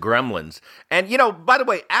mutate into gremlins. And, by the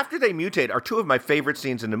way, after they mutate are two of my favorite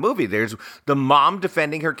scenes in the movie. There's the mom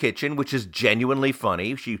defending her kitchen, which is genuinely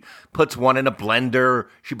funny. She puts one in a blender.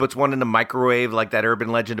 She puts one in the microwave, like that urban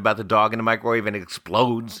legend about the dog in the microwave, and it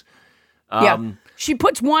explodes. She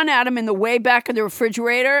puts one at him in the way back of the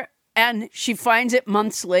refrigerator, and she finds it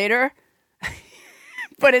months later.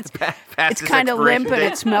 But it's kind of limp and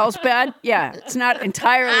it smells bad. Yeah, it's not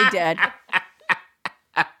entirely dead.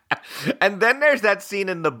 And then there's that scene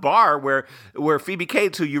in the bar where Phoebe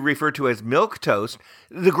Cates, who you refer to as Milquetoast,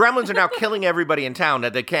 the gremlins are now killing everybody in town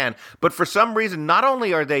that they can. But for some reason, not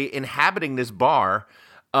only are they inhabiting this bar,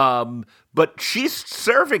 but she's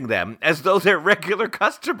serving them as though they're regular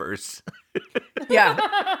customers. Yeah.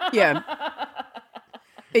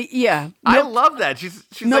 I love that. She's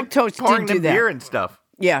like pouring them beer and stuff.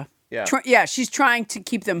 Yeah. She's trying to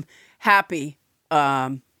keep them happy.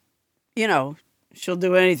 She'll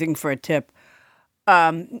do anything for a tip.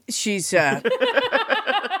 She's there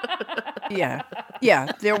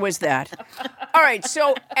was that. All right,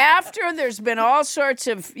 so after there's been all sorts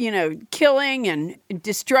of, killing and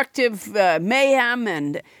destructive mayhem,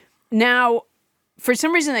 and now for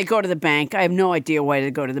some reason they go to the bank. I have no idea why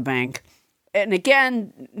they go to the bank. and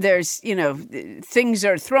again, there's, things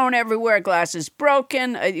are thrown everywhere. Glass is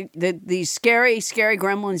broken. These scary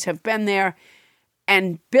gremlins have been there.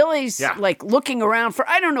 And Billy's like looking around for,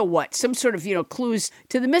 I don't know what, some sort of, clues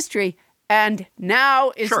to the mystery. And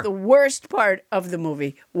now is the worst part of the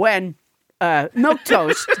movie when Milk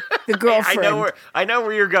Toast, the girlfriend. I know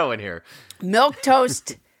where you're going here. Milk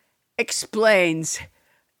Toast explains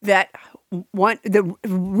that the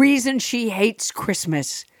reason she hates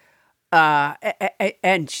Christmas,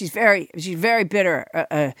 and she's very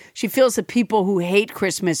bitter. She feels that people who hate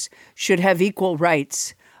Christmas should have equal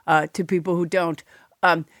rights to people who don't.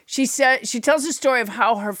 She tells a story of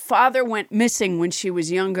how her father went missing when she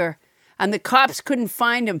was younger, and the cops couldn't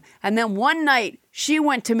find him. And then one night, she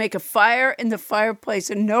went to make a fire in the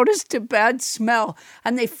fireplace and noticed a bad smell.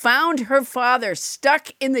 And they found her father stuck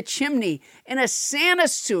in the chimney in a Santa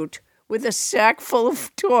suit with a sack full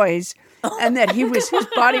of toys, and that his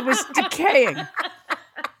body was decaying.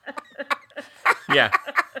 Yeah.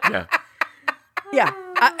 Yeah,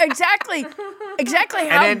 exactly.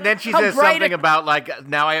 And then she says something about like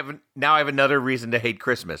now I have another reason to hate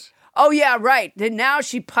Christmas. Oh yeah, right. Then now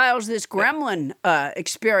she piles this gremlin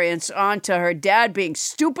experience onto her dad being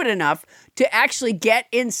stupid enough to actually get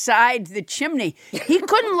inside the chimney. He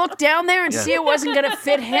couldn't look down there and see it wasn't going to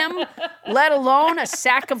fit him, let alone a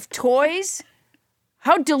sack of toys.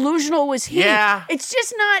 How delusional was he? Yeah, it's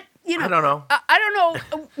just not. I don't know. I don't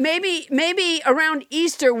know. Maybe around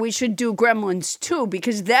Easter we should do Gremlins 2,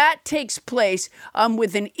 because that takes place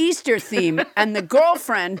with an Easter theme, and the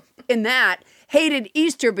girlfriend in that hated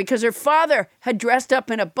Easter because her father had dressed up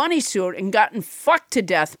in a bunny suit and gotten fucked to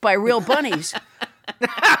death by real bunnies.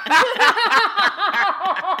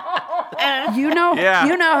 You know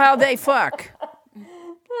how they fuck.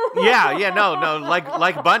 No,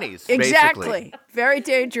 like bunnies. Exactly. Basically. Very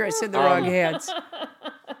dangerous in the wrong hands.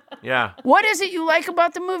 Yeah. What is it you like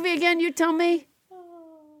about the movie again? You tell me.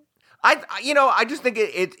 I just think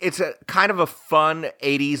it's a kind of a fun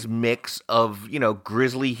 80s mix of,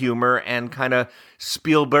 grisly humor and kind of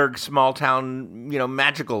Spielberg small town,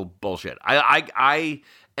 magical bullshit. I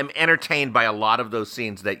am entertained by a lot of those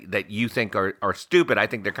scenes that you think are stupid. I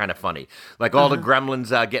think they're kind of funny. Like all the gremlins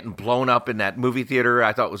getting blown up in that movie theater,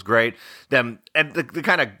 I thought was great. And the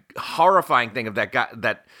kind of horrifying thing of that guy,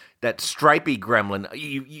 that stripy gremlin,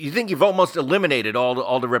 you think you've almost eliminated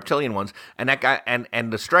all the reptilian ones, and that guy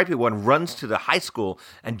and the stripy one runs to the high school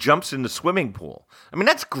and jumps in the swimming pool. I mean,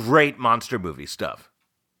 that's great monster movie stuff.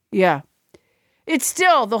 Yeah. It's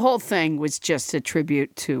still, the whole thing was just a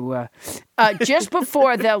tribute to, just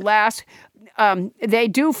before the last, they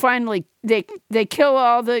do finally, they kill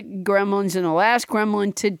all the gremlins, and the last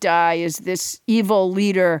gremlin to die is this evil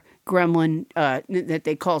leader gremlin that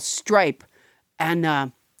they call Stripe.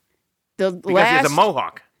 And because he has a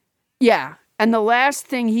mohawk. Yeah. And the last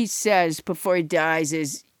thing he says before he dies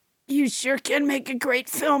is, "You sure can make a great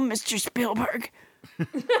film, Mr. Spielberg."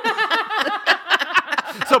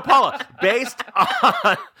 So, Paula, based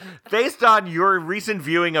on your recent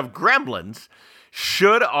viewing of Gremlins,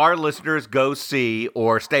 should our listeners go see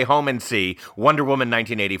or stay home and see Wonder Woman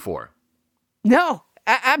 1984? No,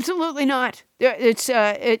 absolutely not. It's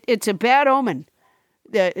a bad omen.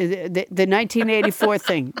 The 1984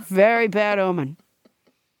 thing, very bad omen.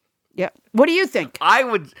 Yeah. What do you think? I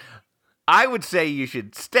would say you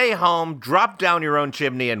should stay home, drop down your own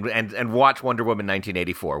chimney, and watch Wonder Woman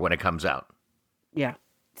 1984 when it comes out. Yeah.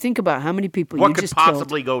 Think about how many people what you could just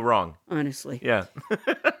possibly killed, go wrong. honestly. Yeah.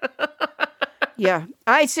 Yeah.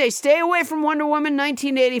 I say stay away from Wonder Woman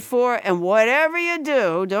 1984, and whatever you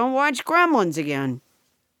do, don't watch Gremlins again.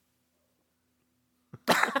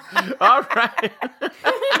 All right.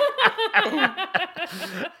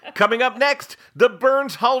 Coming up next, the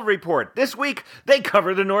Burns Hull Report. This week, they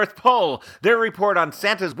cover the North Pole. Their report on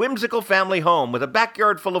Santa's whimsical family home with a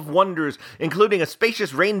backyard full of wonders, including a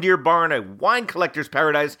spacious reindeer barn, a wine collector's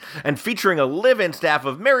paradise, and featuring a live-in staff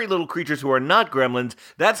of merry little creatures who are not gremlins.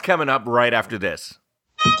 That's coming up right after this.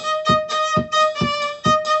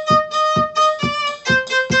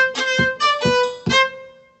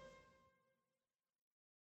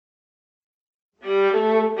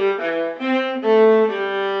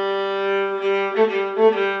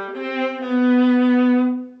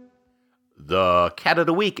 The cat of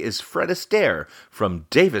the week is Fred Astaire from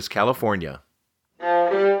Davis, California.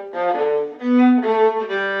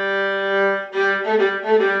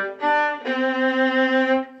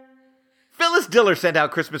 Phyllis Diller sent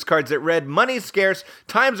out Christmas cards that read, "Money's scarce,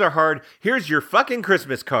 times are hard, here's your fucking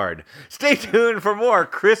Christmas card." Stay tuned for more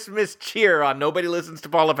Christmas cheer on Nobody Listens to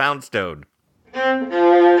Paula Poundstone.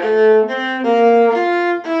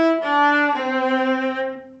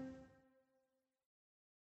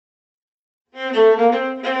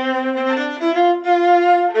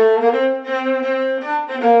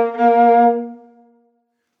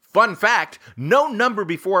 Fun fact, no number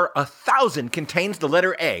before 1,000 contains the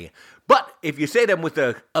letter A. But if you say them with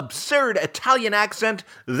an absurd Italian accent,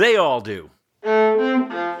 they all do.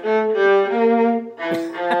 And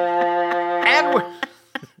we're...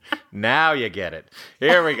 Now you get it.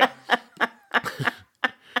 Here we go.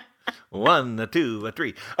 1, a 2, a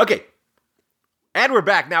 3. Okay. And we're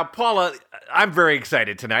back. Now, Paula, I'm very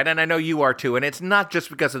excited tonight, and I know you are too, and it's not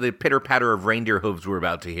just because of the pitter-patter of reindeer hooves we're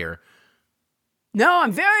about to hear. No,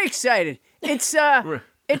 I'm very excited. It's the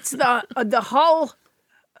Hull,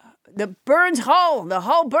 the Burns Hull, the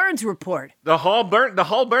Hull Burns report. The Hull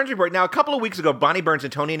Burns report. Now, a couple of weeks ago, Bonnie Burns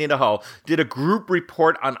and Tony Anita Hull did a group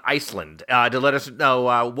report on Iceland to let us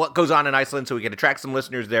know what goes on in Iceland so we can attract some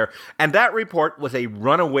listeners there. And that report was a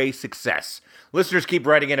runaway success. Listeners keep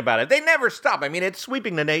writing in about it. They never stop. I mean, it's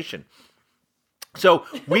sweeping the nation. So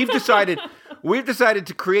we've decided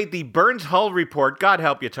to create the Burns Hull report, God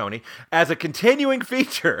help you, Tony, as a continuing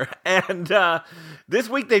feature. And this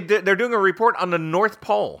week they're doing a report on the North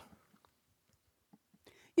Pole.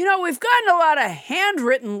 You know, we've gotten a lot of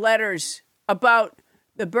handwritten letters about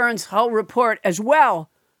the Burns Hull report as well,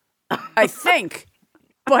 I think.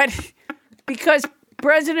 But because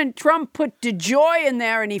President Trump put DeJoy in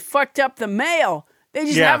there and he fucked up the mail, they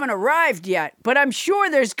just haven't arrived yet. But I'm sure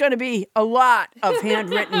there's going to be a lot of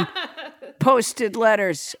handwritten posted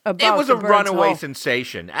letters about it was a Burns runaway Hull.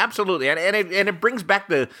 sensation, absolutely, and it brings back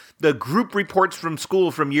the group reports from school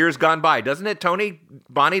from years gone by, doesn't it, Tony?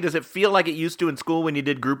 Bonnie, does it feel like it used to in school when you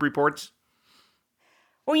did group reports?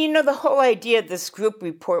 Well, you know, the whole idea of this group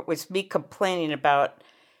report was me complaining about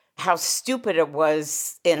how stupid it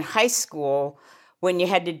was in high school when you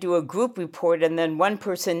had to do a group report and then one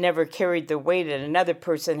person never carried the weight and another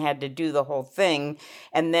person had to do the whole thing.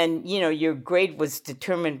 And then, you know, your grade was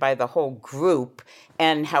determined by the whole group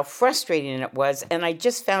and how frustrating it was. And I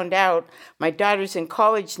just found out my daughter's in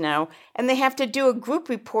college now and they have to do a group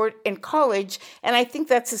report in college. And I think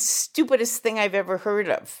that's the stupidest thing I've ever heard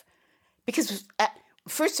of. Because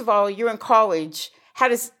first of all, you're in college. How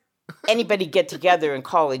does anybody get together in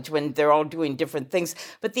college when they're all doing different things?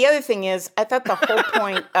 But the other thing is, I thought the whole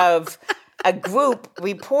point of a group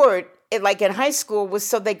report, like in high school, was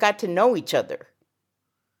so they got to know each other.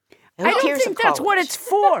 I don't think that's what it's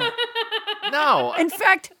for. No. In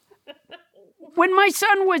fact, when my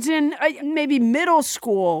son was in maybe middle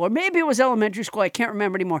school or maybe it was elementary school, I can't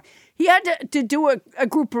remember anymore, he had to do a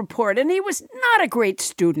group report, and he was not a great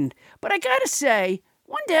student. But I got to say,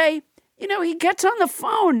 one day, you know, he gets on the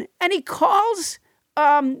phone and he calls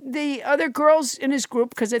the other girls in his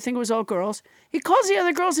group, because I think it was all girls. He calls the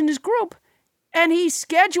other girls in his group and he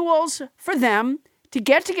schedules for them to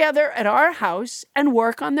get together at our house and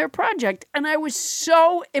work on their project. And I was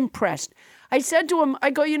so impressed. I said to him,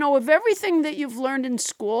 I go, you know, of everything that you've learned in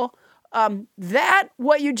school,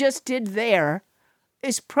 what you just did there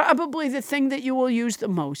is probably the thing that you will use the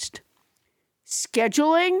most.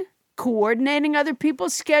 Scheduling, coordinating other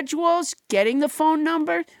people's schedules, getting the phone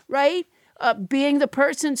number, right? Being the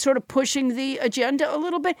person sort of pushing the agenda a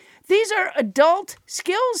little bit. These are adult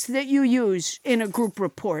skills that you use in a group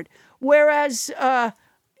report. Whereas I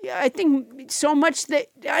think so much that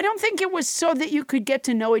I don't think it was so that you could get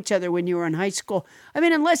to know each other when you were in high school. I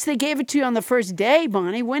mean, unless they gave it to you on the first day,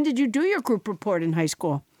 Bonnie. When did you do your group report in high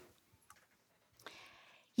school?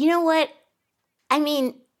 You know what? I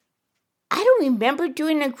mean, I don't remember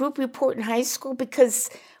doing a group report in high school because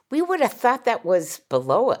we would have thought that was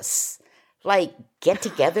below us. Like, get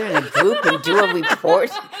together in a group and do a report.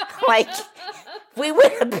 Like, we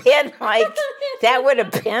would have been like, that would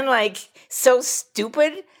have been like so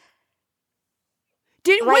stupid.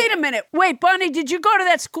 Wait a minute. Wait, Bonnie, did you go to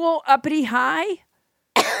that school, Uppity High?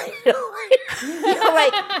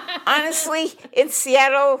 Like, honestly, in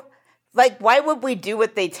Seattle, like, why would we do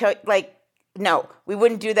what they tell? Like, no, we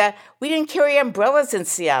wouldn't do that. We didn't carry umbrellas in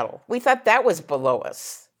Seattle. We thought that was below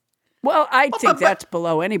us. Well, I think that's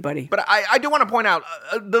below anybody. But I do want to point out,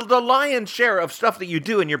 the lion's share of stuff that you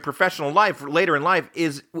do in your professional life, later in life,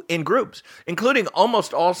 is in groups, including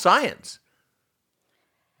almost all science.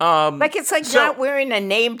 Like, it's like not wearing a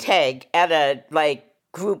name tag at a, like,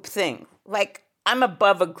 group thing. Like, I'm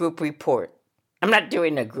above a group report. I'm not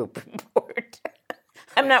doing a group report.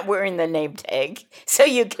 I'm not wearing the name tag, so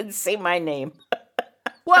you can say my name.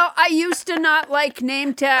 Well, I used to not like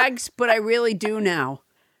name tags, but I really do now.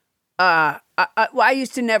 I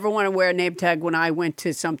used to never want to wear a name tag when I went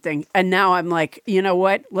to something, and now I'm like, you know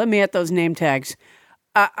what? Let me at those name tags.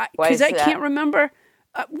 Because I can't remember.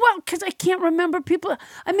 Because I can't remember people.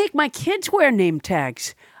 I make my kids wear name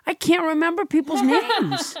tags. I can't remember people's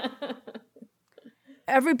names.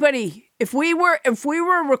 Everybody If we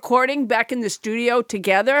were recording back in the studio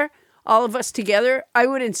together, all of us together, I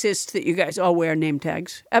would insist that you guys all wear name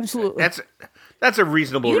tags. Absolutely. That's a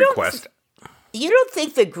reasonable request. You don't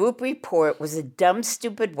think the group report was a dumb,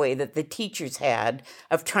 stupid way that the teachers had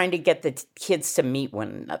of trying to get the kids to meet one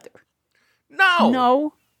another?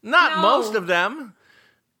 No. Not most of them.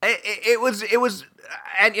 It was,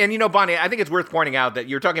 and Bonnie, I think it's worth pointing out that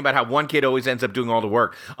you're talking about how one kid always ends up doing all the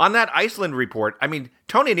work. On that Iceland report, I mean,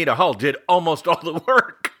 Tony Anita Hull did almost all the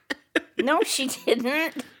work. No, she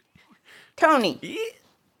didn't. Tony.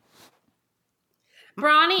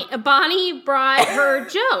 Bonnie brought her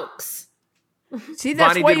jokes. See,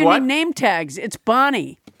 that's Bonnie why did you what? need name tags. It's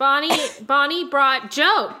Bonnie. Bonnie brought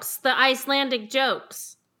jokes, the Icelandic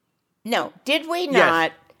jokes. No, did we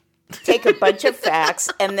not take a bunch of facts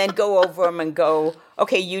and then go over them and go,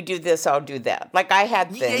 okay, you do this, I'll do that? Like I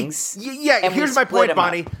had things. Yeah, and here's we my split point, 'em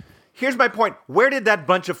Bonnie. up. Here's my point. Where did that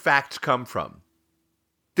bunch of facts come from?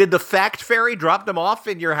 Did the fact fairy drop them off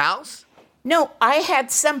in your house? No, I had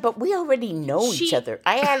some, but we already know each other.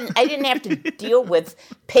 I didn't have to deal with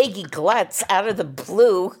Peggy Glutz out of the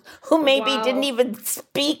blue, who maybe didn't even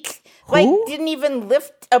speak, didn't even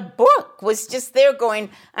lift a book, was just there going,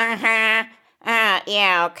 yeah,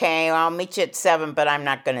 okay, I'll meet you at 7, but I'm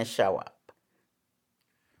not going to show up.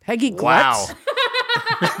 Peggy Glutz? Wow.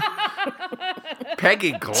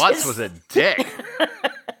 Peggy Glutz was a dick.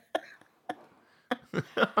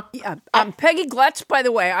 Yeah, Peggy Glutz, by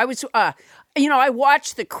the way, I was, I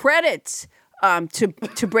watched the credits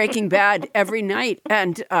to Breaking Bad every night,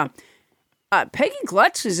 and Peggy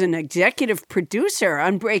Glutz is an executive producer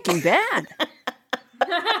on Breaking Bad.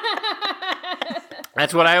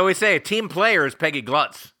 That's what I always say. A team player is Peggy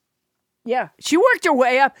Glutz. Yeah, she worked her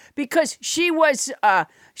way up because she was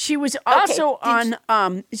also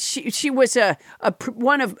on she was a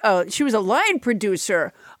line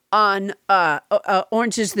producer on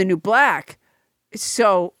Orange is the New Black.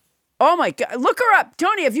 So, oh my God, look her up,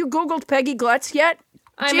 Tony. Have you Googled Peggy Glutz yet?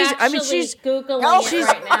 She's Googling it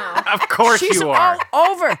right now. Of course She's you are.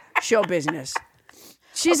 all over show business.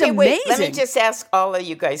 She's amazing. Wait, let me just ask all of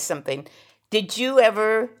you guys something. Did you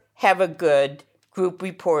ever have a good group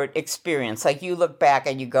report experience? Like you look back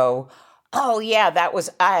and you go, "Oh yeah, that was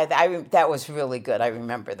that was really good. I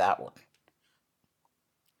remember that one."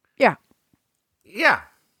 Yeah. Yeah.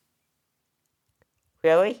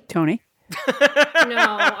 Really? Tony? No,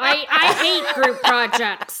 I hate group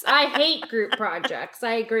projects.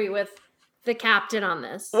 I agree with the captain on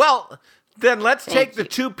this. Well, then let's take the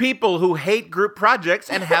two people who hate group projects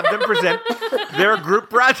and have them present their group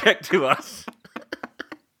project to us.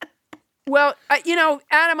 Well,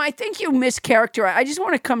 Adam, I think you mischaracterized. I just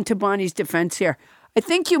want to come to Bonnie's defense here. I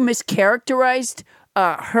think you mischaracterized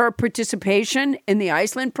her participation in the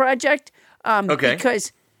Iceland project. Okay.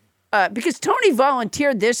 Because Tony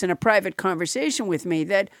volunteered this in a private conversation with me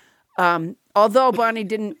that although Bonnie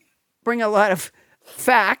didn't bring a lot of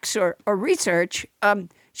facts or research,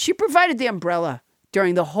 she provided the umbrella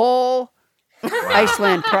during the whole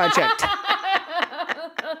Iceland project.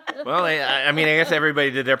 Well, I guess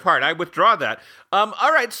everybody did their part. I withdraw that. All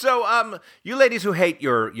right, so you ladies who hate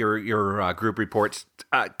your group reports,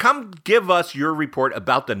 come give us your report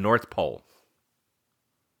about the North Pole.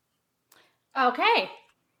 Okay,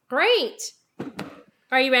 great.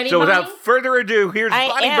 Are you ready, So Bonnie? without further ado, here's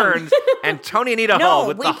Bonnie Burns and Tony Anita Hull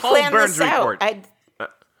with the Hull Burns report. Okay.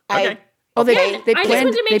 They I just planned,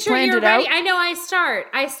 wanted to they make sure planned you're it out. ready. I know I start.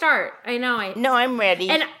 No, I'm ready.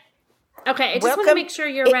 And okay, I just want to make sure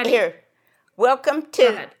you're ready. Here. Welcome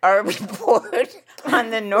to our report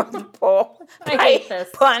on the North Pole I by hate this.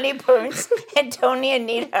 Bonnie Burns and Tony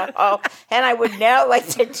Anita Hull. And I would now like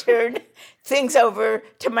to turn things over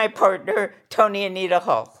to my partner, Tony Anita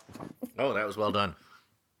Hull. Oh, that was well done.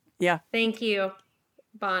 Yeah. Thank you,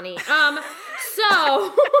 Bonnie.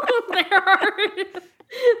 So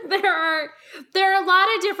there are a lot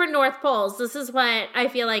of different North Poles. This is what I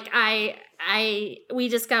feel like we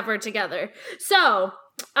discovered together. So,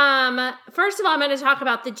 first of all, I'm going to talk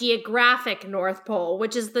about the geographic North Pole,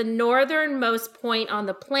 which is the northernmost point on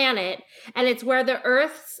the planet, and it's where the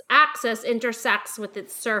Earth's axis intersects with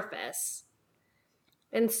its surface.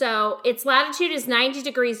 And so its latitude is 90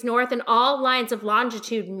 degrees north, and all lines of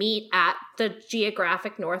longitude meet at the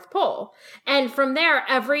geographic North Pole. And from there,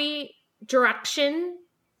 every direction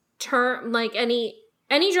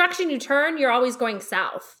any direction you turn, you're always going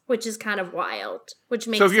south, which is kind of wild, which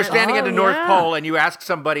makes So if you're sense. standing at the North yeah. Pole and you ask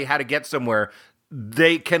somebody how to get somewhere,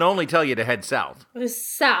 they can only tell you to head south.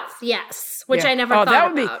 South, yes, which Yeah. I never thought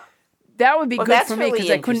about. That would be Well, good that's for me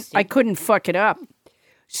because really I couldn't fuck it up.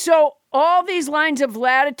 So all these lines of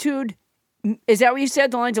latitude Is that what you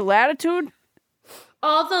said? The lines of latitude?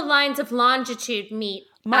 All the lines of longitude meet.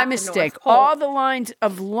 My at the mistake. North Pole. All the lines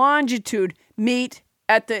of longitude meet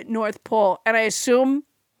at the North Pole. And I assume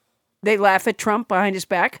they laugh at Trump behind his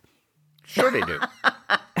back. Sure they do.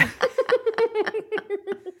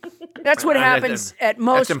 That's what happens at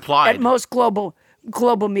most implied. at most global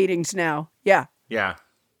meetings now. Yeah. Yeah.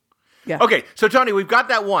 Yeah. Okay, so Tony, we've got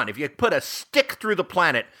that one. If you put a stick through the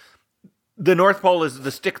planet, the North Pole is the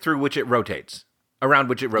stick through which it rotates, around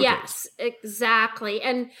which it rotates. Yes, exactly.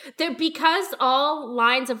 And because all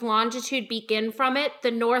lines of longitude begin from it, the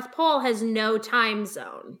North Pole has no time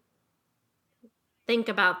zone. Think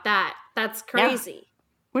about that. That's crazy.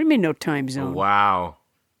 What do you mean no time zone? Wow.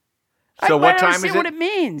 So what time is it? What it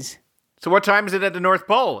means. So what time is it at the North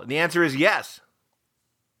Pole? And the answer is yes.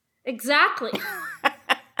 Exactly.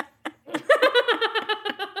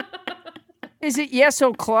 Is it yes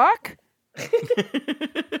o'clock?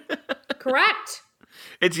 Correct.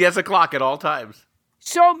 It's yes o'clock at all times.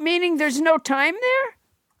 So meaning there's no time there?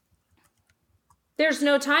 There's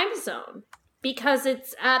no time zone because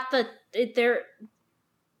it's at the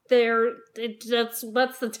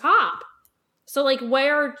that's the top. So like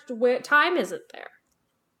where time is it there?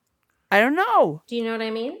 I don't know. Do you know what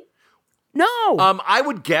I mean? No. I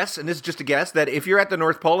would guess, and this is just a guess, that if you're at the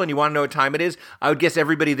North Pole and you want to know what time it is, I would guess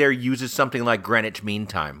everybody there uses something like Greenwich Mean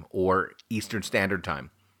Time or Eastern Standard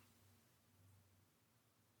Time.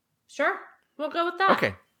 Sure. We'll go with that.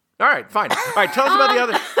 Okay. All right, fine. All right, tell us about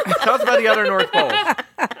the other North Poles.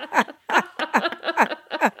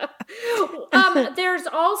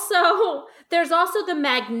 There's also the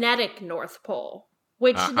magnetic North Pole,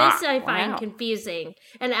 which this I find confusing.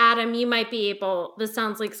 And Adam, you might be able, this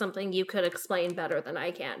sounds like something you could explain better than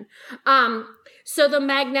I can. So the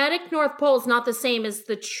magnetic North Pole is not the same as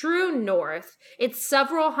the true North. It's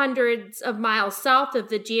several hundreds of miles south of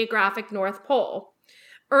the geographic North Pole.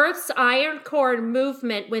 Earth's iron core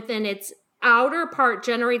movement within its outer part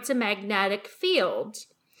generates a magnetic field.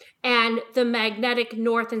 And the magnetic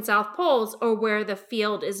north and south poles are where the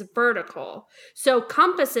field is vertical. So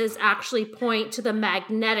compasses actually point to the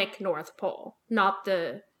magnetic North Pole, not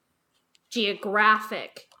the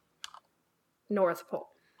geographic North Pole.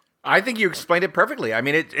 I think you explained it perfectly. I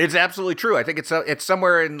mean, it's absolutely true. I think it's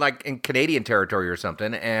somewhere in Canadian territory or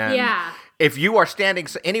something. And if you are standing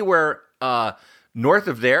anywhere north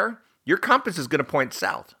of there, your compass is going to point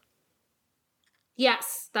south.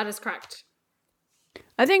 Yes, that is correct.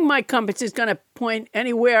 I think my compass is going to point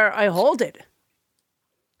anywhere I hold it.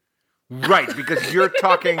 Right, because you're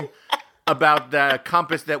talking about the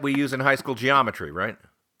compass that we use in high school geometry, right?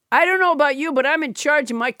 I don't know about you, but I'm in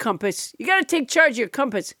charge of my compass. You got to take charge of your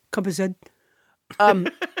compass. Compass head.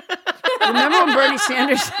 Remember when Bernie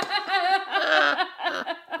Sanders...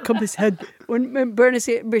 Compass head. When Bernie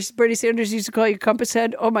Sanders used to call you compass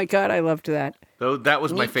head? Oh, my God, I loved that. So that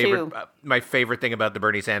was Me my favorite. too. My favorite thing about the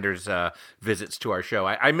Bernie Sanders visits to our show.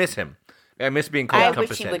 I miss him. I miss being called I compass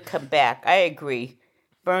wish he head. would come back. I agree.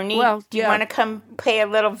 Bernie, Well, do you yeah. want to come pay a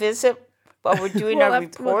little visit while we're doing We'll our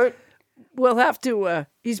have to- report? We'll have to...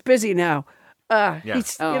 he's busy now.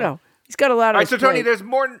 He's, he's got a lot of... All right, so Tony, there's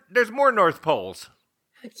more North Poles.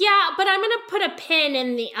 Yeah, but I'm going to put a pin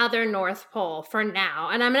in the other North Pole for now,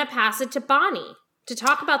 and I'm going to pass it to Bonnie to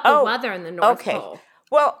talk about the weather in the North Pole.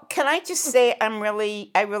 Well, can I just say I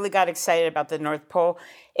really got excited about the North Pole.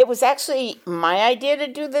 It was actually my idea to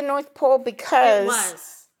do the North Pole because It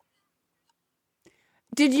was.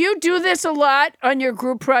 Did you do this a lot on your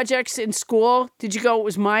group projects in school? Did you go, it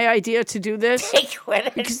was my idea to do this?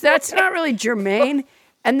 Because that's not really germane.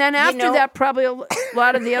 And then after that, probably a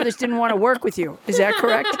lot of the others didn't want to work with you. Is that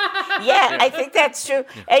correct? Yeah, I think that's true.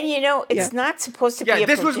 And it's not supposed to be a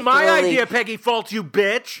this was my idea, Peggy Fultz, you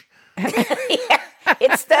bitch.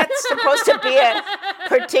 It's not supposed to be a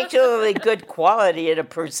particularly good quality in a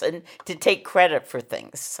person to take credit for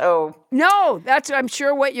things. So No, that's, I'm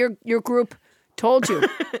sure, what your group told you.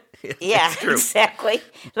 yeah, exactly.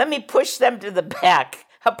 Let me push them to the back.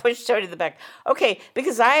 I'll push Tony to the back. Okay,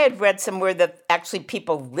 because I had read somewhere that actually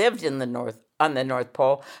people lived in on the North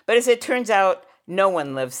Pole, but as it turns out, no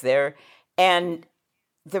one lives there. And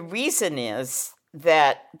the reason is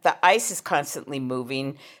that the ice is constantly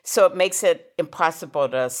moving, so it makes it impossible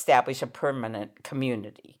to establish a permanent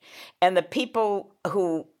community. And the people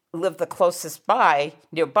who live the closest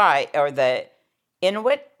nearby are the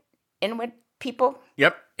Inuit people.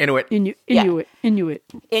 Yep, Inuit.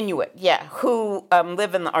 Inuit, yeah, who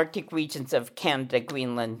live in the Arctic regions of Canada,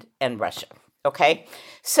 Greenland, and Russia. Okay,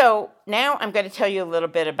 so now I'm going to tell you a little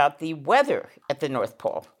bit about the weather at the North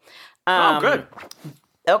Pole. Good.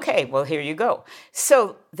 Okay, well, here you go.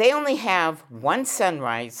 So they only have one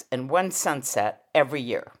sunrise and one sunset every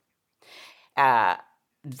year.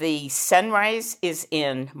 The sunrise is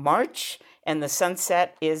in March and the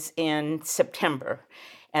sunset is in September.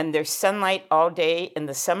 And there's sunlight all day in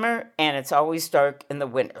the summer and it's always dark in the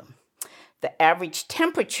winter. The average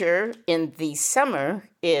temperature in the summer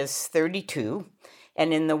is 32,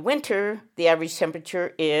 and in the winter, the average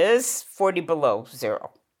temperature is 40 below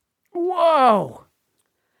zero. Whoa.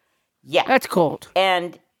 Yeah. That's cold.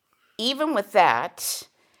 And even with that,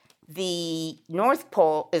 the North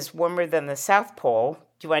Pole is warmer than the South Pole.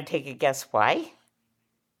 Do you want to take a guess why?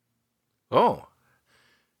 Oh.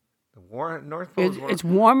 The North Pole is warm. It's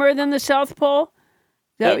warmer than the South Pole? Is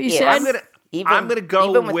that what you It said? is. I'm gonna go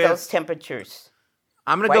even with with those temperatures.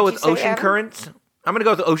 I'm going to Why'd go you with say, ocean Adam? currents. I'm going to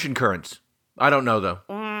go with ocean currents. I don't know, though.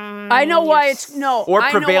 I know why it's no. Or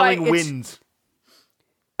I know why prevailing it's- winds.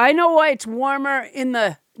 I know why it's warmer in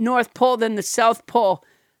the North Pole than the South Pole,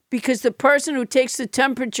 because the person who takes the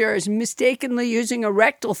temperature is mistakenly using a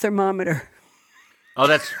rectal thermometer. Oh,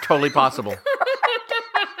 that's totally possible.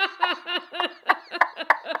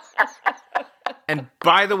 And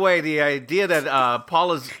by the way, the idea that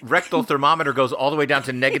Paula's rectal thermometer goes all the way down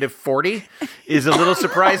to negative 40 is a little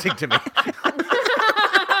surprising to me.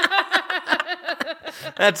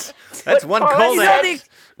 That's one Paula, cold you know ass.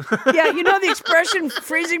 You know the expression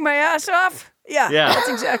 "freezing my ass off"? Yeah, that's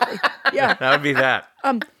exactly. Yeah. That would be that.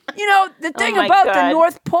 You know, the thing my about the God.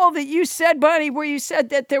 North Pole that you said, Bonnie, where you said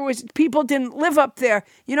that there was people didn't live up there.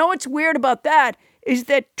 You know what's weird about that is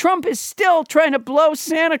that Trump is still trying to blow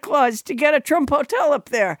Santa Claus to get a Trump hotel up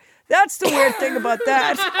there. That's the weird thing about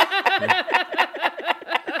that.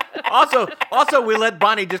 Also, we let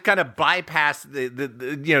Bonnie just kind of bypass the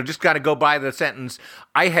just kind of go by the sentence.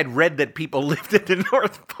 I had read that people lived at the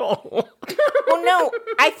North Pole. Well, no,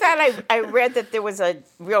 I thought I read that there was a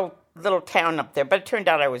real little town up there, but it turned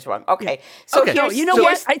out I was wrong. Okay, so Okay. No, here's, you know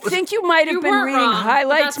here's- what? I think you might have You been weren't reading wrong, but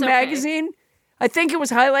Highlights that's okay. magazine. I think it was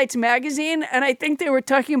Highlights magazine, and I think they were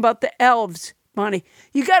talking about the elves, Bonnie.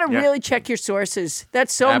 You got to Yeah. really check your sources.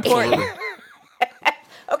 That's so Absolutely. important.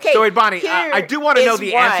 Okay, So wait, Bonnie, here I do want to know is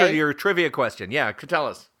the why- answer to your trivia question. Yeah, tell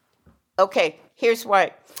us. Okay, here's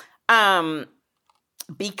why.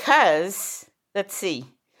 Because, let's see.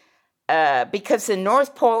 Because the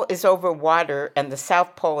North Pole is over water and the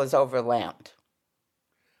South Pole is over land.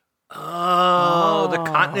 Oh, the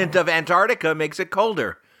continent of Antarctica makes it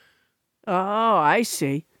colder. Oh, I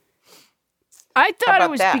see. I thought about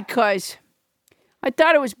it was that?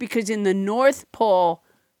 because in the North Pole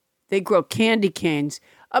they grow candy canes.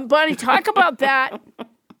 Bonnie, talk about that.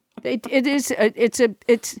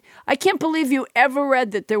 It's. I can't believe you ever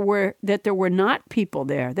read that there were not people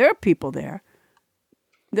there. There are people there.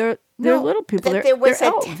 They're No, little people that there. there was They're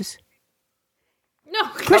a elves. No.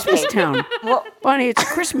 Christmas town. Well, Bonnie, it's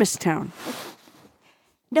Christmas town.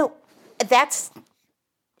 no,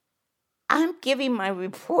 I'm giving my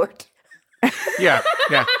report. Yeah.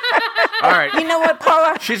 All right. You know what,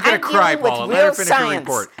 Paula? She's gonna I'm cry, dealing with Paula. Let her real finish her science.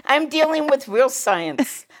 report. I'm dealing with real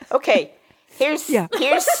science. Okay, here's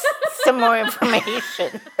some more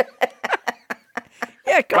information.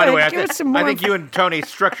 Yeah, go By the ahead. way, Give us some more. I think you and Tony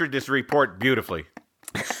structured this report beautifully.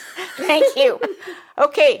 Thank you.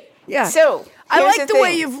 Okay, Yeah. so I here's like the way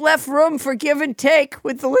thing. you've left room for give and take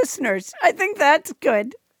with the listeners. I think that's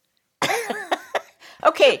good.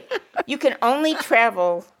 Okay, you can only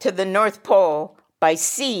travel to the North Pole by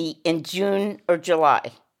sea in June or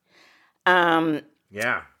July.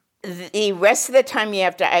 Yeah. The rest of the time, you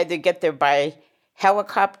have to either get there by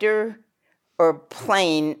helicopter or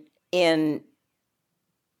plane in.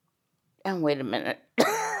 Oh, wait a minute.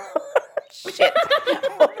 Shit.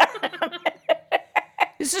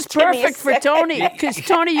 This is me a perfect for second. Tony, because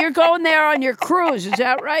Tony, you're going there on your cruise. Is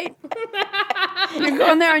that right? You're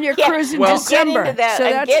going there on your cruise in Well, December. Getting to that. So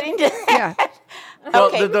I'm that's getting to that. yeah. Well,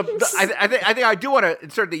 Okay. I think I do want to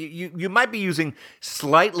insert that you might be using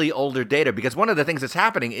slightly older data, because one of the things that's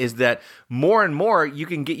happening is that more and more you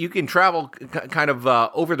can travel kind of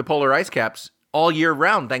over the polar ice caps all year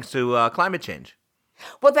round thanks to climate change.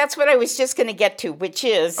 Well, that's what I was just going to get to, which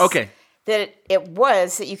is Okay. that it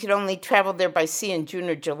was that you could only travel there by sea in June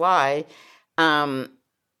or July.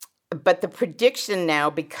 But the prediction now,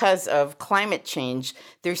 because of climate change,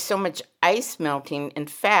 there's so much ice melting. In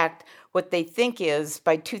fact, what they think is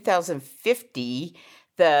by 2050,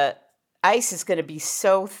 the ice is going to be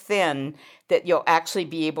so thin that you'll actually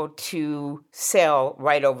be able to sail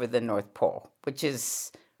right over the North Pole, which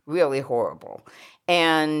is really horrible.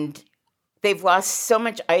 And they've lost so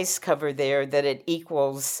much ice cover there that it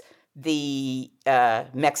equals the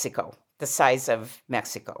Mexico, the size of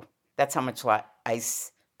Mexico. That's how much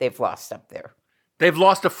ice they've lost up there. They've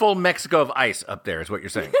lost a full Mexico of ice up there, is what you're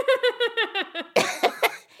saying.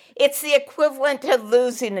 It's the equivalent of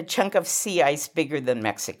losing a chunk of sea ice bigger than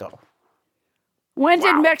Mexico. When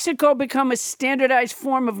did Mexico become a standardized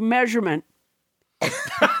form of measurement?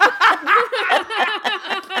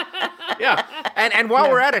 Yeah. And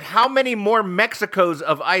while we're at it, how many more Mexicos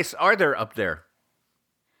of ice are there up there?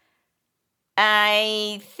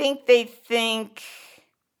 I think they think...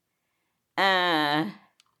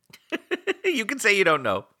 You can say you don't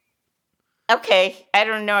know. Okay, I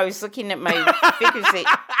don't know. I was looking at my figures.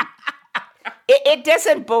 It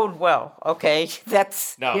doesn't bode well, okay?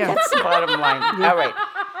 That's the bottom line. All right.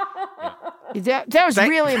 That was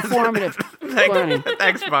really informative.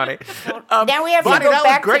 Thanks, Bonnie. Now we have Bonnie, to go that was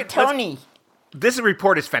back great. to Tony. This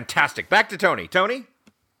report is fantastic. Back to Tony. Tony?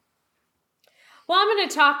 Well, I'm going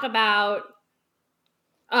to talk about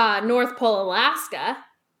North Pole, Alaska,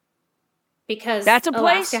 because that's a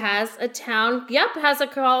place? Alaska has a town. Yep, has a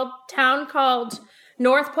town called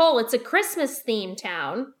North Pole. It's a Christmas themed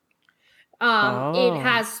town. It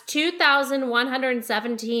has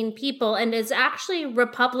 2,117 people and is actually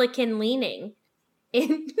Republican leaning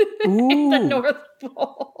in the North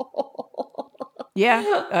Pole.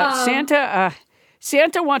 Yeah, Santa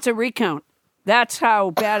wants a recount. That's how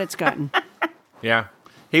bad it's gotten. Yeah.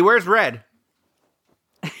 He wears red.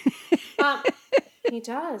 He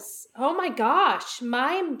does. Oh my gosh,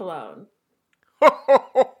 mind blown.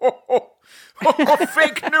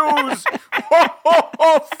 Fake news!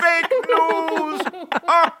 Fake news!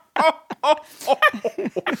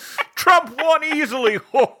 Trump won easily.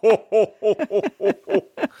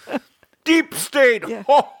 Deep state.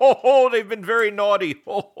 They've been very naughty.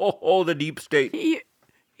 The deep state. He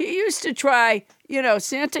used to try,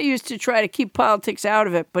 Santa used to try to keep politics out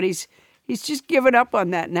of it, but he's just given up on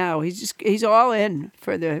that now. He's all in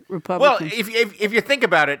for the Republicans. Well, if you think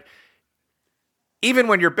about it, even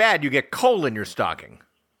when you're bad, you get coal in your stocking.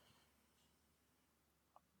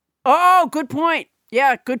 Oh, good point.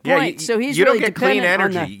 Yeah, good point. So he's you really don't get clean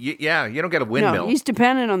dependent energy. You don't get a windmill. No, he's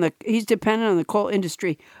dependent on the coal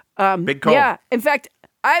industry. Big coal. Yeah. In fact,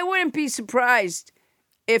 I wouldn't be surprised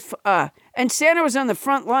if and Santa was on the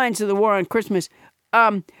front lines of the war on Christmas.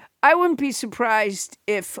 I wouldn't be surprised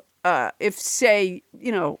if say,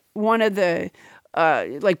 one of the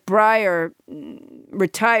like Breyer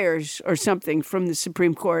retires or something from the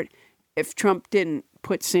Supreme Court if Trump didn't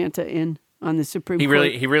put Santa in on the Supreme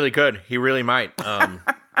Court. He really could. He really might.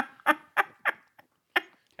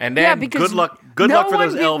 And then good luck for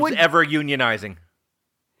those elves ever unionizing.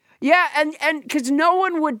 Yeah, and because no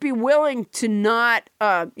one would be willing to not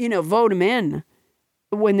vote him in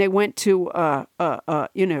when they went to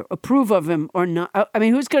approve of him or not. I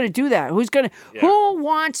mean, who's going to do that? Who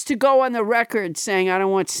wants to go on the record saying I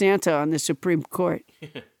don't want Santa on the Supreme Court?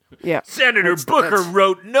 Yeah. Senator Booker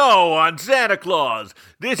wrote no on Santa Claus.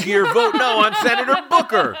 This year, vote no on Senator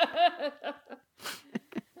Booker.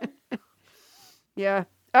 Yeah.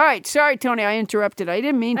 All right. Sorry, Tony. I interrupted. I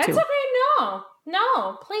didn't mean to. That's okay.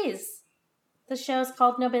 No, please. The show is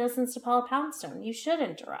called Nobody Listens to Paula Poundstone. You should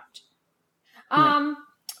interrupt.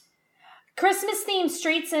 Christmas-themed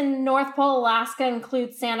streets in North Pole, Alaska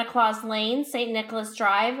include Santa Claus Lane, St. Nicholas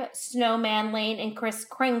Drive, Snowman Lane, and Kris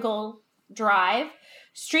Kringle Drive.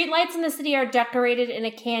 Streetlights in the city are decorated in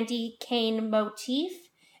a candy cane motif,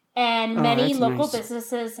 and many local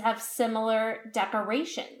businesses have similar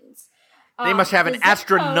decorations. They must have an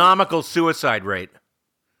astronomical suicide rate.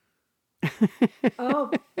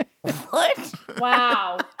 Oh. What?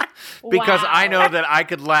 Wow. Because I know that I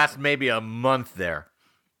could last maybe a month there.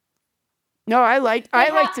 No, I like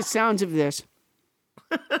the sounds of this.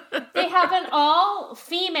 They have an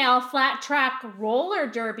all-female flat track roller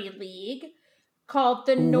derby league called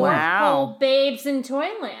the North Pole Babes in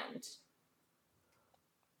Toyland.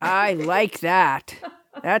 I like that.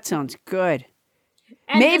 That sounds good.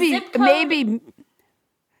 And maybe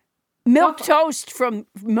Milk Toast from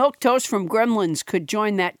Gremlins could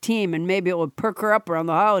join that team, and maybe it would perk her up around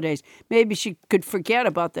the holidays. Maybe she could forget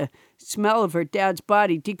about the smell of her dad's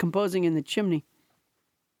body decomposing in the chimney.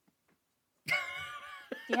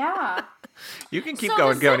 Yeah. You can keep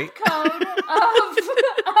going, Goni. Code of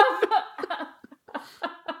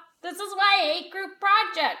this is why I hate group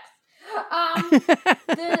projects.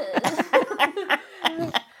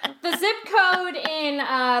 The zip code in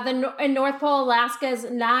North Pole, Alaska is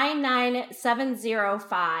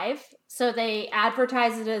 99705. So they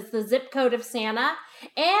advertise it as the zip code of Santa.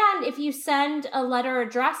 And if you send a letter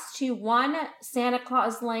addressed to 1 Santa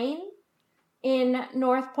Claus Lane in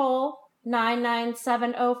North Pole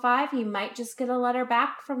 99705, you might just get a letter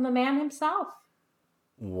back from the man himself.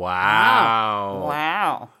 Wow.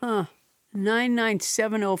 Wow.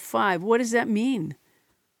 99705. What does that mean?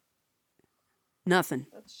 Nothing.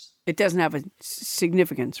 It doesn't have a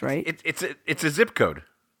significance, right? It's a zip code.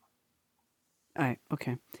 All right,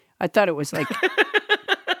 okay. I thought it was like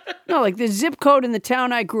no, like the zip code in the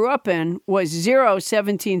town I grew up in was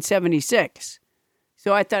 01776.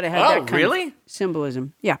 So I thought it had that kind of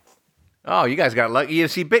symbolism. Yeah. Oh, you guys got lucky. You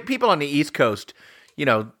see, people on the East Coast,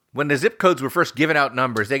 when the zip codes were first giving out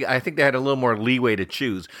numbers, I think they had a little more leeway to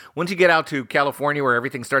choose. Once you get out to California where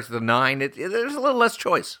everything starts with a 9, there's a little less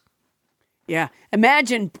choice. Yeah.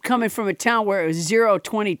 Imagine coming from a town where it was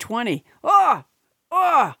 02020. Oh,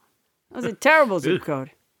 that was a terrible zip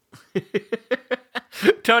code.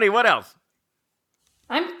 Tony, what else?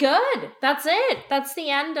 I'm good. That's it. That's the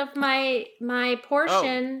end of my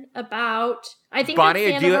portion about. I think Bonnie,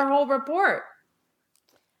 that's the end of our whole report.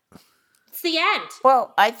 It's the end.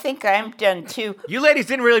 Well, I think I'm done too. You ladies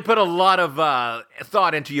didn't really put a lot of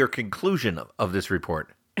thought into your conclusion of this report.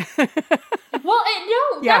 Well,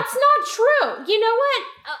 no, Yeah. that's not true. You know what?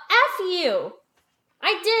 F you.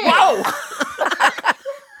 I did. Whoa!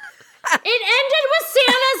 It ended with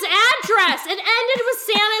Santa's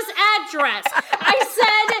address. I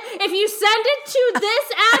said, if you send it to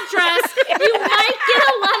this address, you might get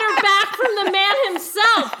a letter back from the man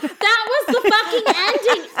himself. That was the fucking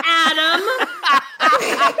ending, Adam.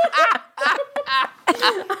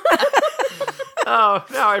 Oh,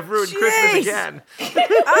 now I've ruined Christmas again.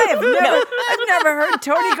 I've never heard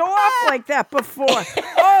Tony go off like that before.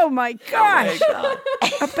 Oh my gosh. I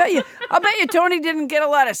bet you Tony didn't get a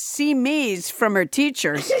lot of see me's from her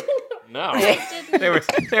teachers. No. They were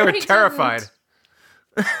terrified.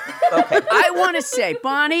 I want to say,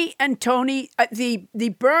 Bonnie and Tony,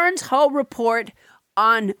 the Burns Hull report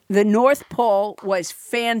on the North Pole was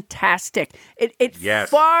fantastic. It Yes.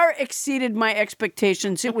 far exceeded my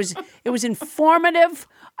expectations. It was informative.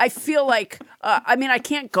 I feel like, I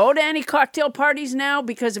can't go to any cocktail parties now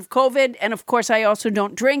because of COVID, and of course I also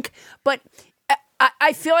don't drink, but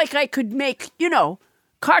I feel like I could make,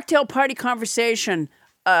 cocktail party conversation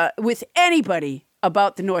with anybody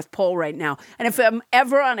about the North Pole right now. And if I'm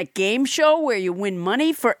ever on a game show where you win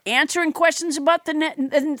money for answering questions about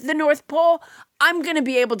the North Pole, I'm going to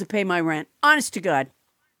be able to pay my rent. Honest to God.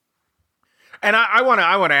 And I want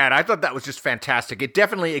to add, I thought that was just fantastic. It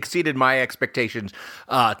definitely exceeded my expectations,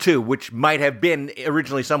 too, which might have been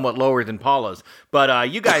originally somewhat lower than Paula's.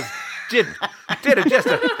 But you guys did just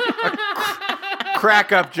a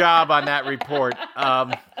crack-up job on that report.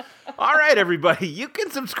 All right, everybody, you can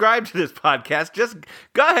subscribe to this podcast. Just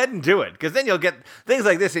go ahead and do it, because then you'll get things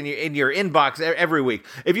like this in your inbox every week.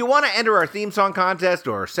 If you want to enter our theme song contest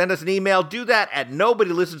or send us an email, do that at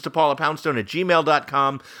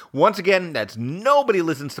nobodylistenstopaulapoundstone@gmail.com. Once again, that's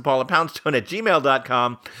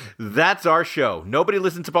nobodylistenstopaulapoundstone@gmail.com. That's our show. Nobody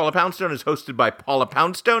Listens to Paula Poundstone is hosted by Paula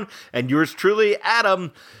Poundstone and yours truly,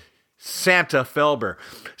 Adam Santa Felber.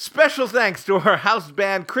 Special thanks to our house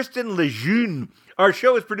band, Kristen Lejeune. Our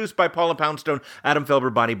show is produced by Paula Poundstone, Adam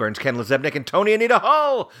Felber, Bonnie Burns, Ken Lezebnik, and Tony Anita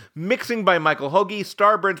Hull. Mixing by Michael Hoagie.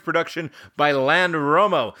 Starburns production by Land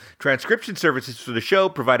Romo. Transcription services for the show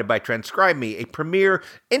provided by Transcribe Me, a premier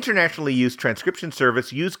internationally used transcription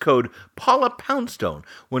service. Use code Paula Poundstone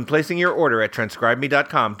when placing your order at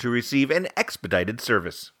transcribeme.com to receive an expedited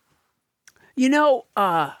service.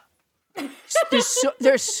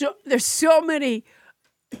 There's so many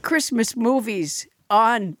Christmas movies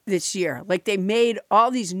on this year. Like, they made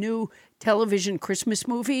all these new television Christmas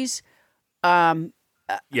movies.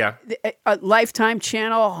 Yeah. Lifetime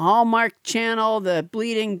Channel, Hallmark Channel, the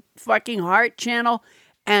Bleeding Fucking Heart Channel.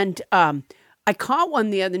 And I caught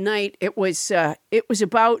one the other night. It was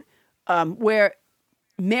about where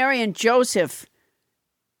Mary and Joseph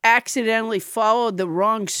accidentally followed the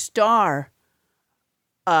wrong star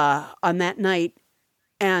on that night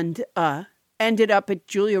and ended up at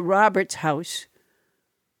Julia Roberts' house.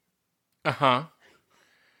 Uh-huh.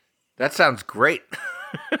 That sounds great.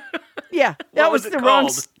 Yeah, that was the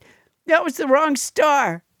wrong. That was the wrong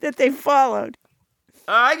star that they followed.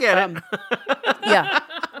 I get it. Yeah,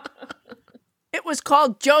 it was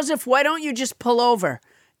called Joseph. Why don't you just pull over?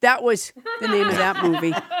 That was the name of that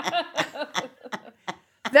movie.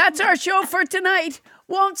 That's our show for tonight.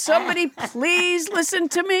 Won't somebody please listen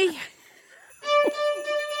to me?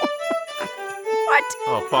 What?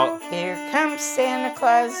 Oh, Paul. Here comes Santa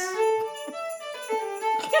Claus.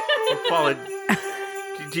 Paula,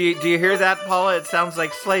 do you hear that, Paula? It sounds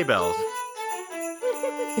like sleigh bells.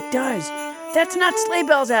 It does. That's not sleigh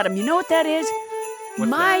bells, Adam. You know what that is? What's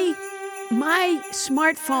my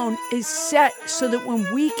smartphone is set so that when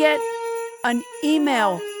we get an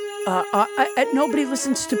email Nobody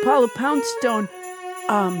Listens to Paula Poundstone,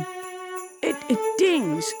 it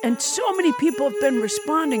dings, and so many people have been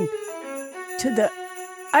responding to the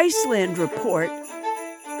Iceland report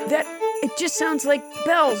that it just sounds like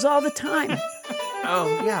bells all the time. Oh,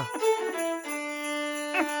 yeah.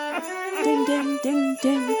 Ding, ding, ding,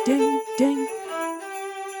 ding, ding, ding.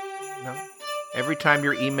 No. Every time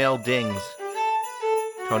your email dings,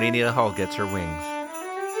 Tony Anita Hall gets her wings.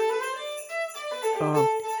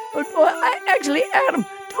 Actually, Adam,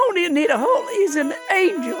 Tony Anita Hall is an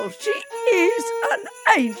angel. She is an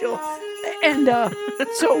angel. And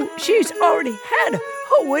so she's already had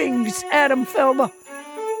her wings, Adam Felber.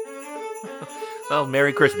 Well,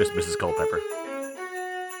 Merry Christmas, Mrs. Culpepper.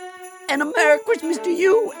 And a Merry Christmas to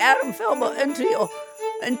you, Adam Felber, and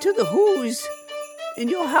to the Who's in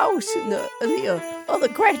your house and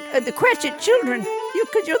the Cratchit children.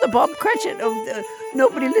 Because you're the Bob Cratchit of the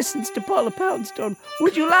Nobody Listens to Paula Poundstone.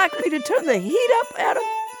 Would you like me to turn the heat up, Adam?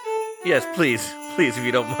 Yes, please. Please, if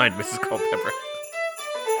you don't mind, Mrs. Culpepper.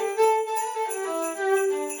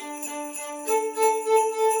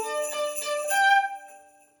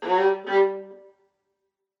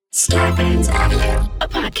 Scarpins Avenue.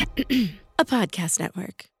 A podcast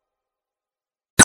network.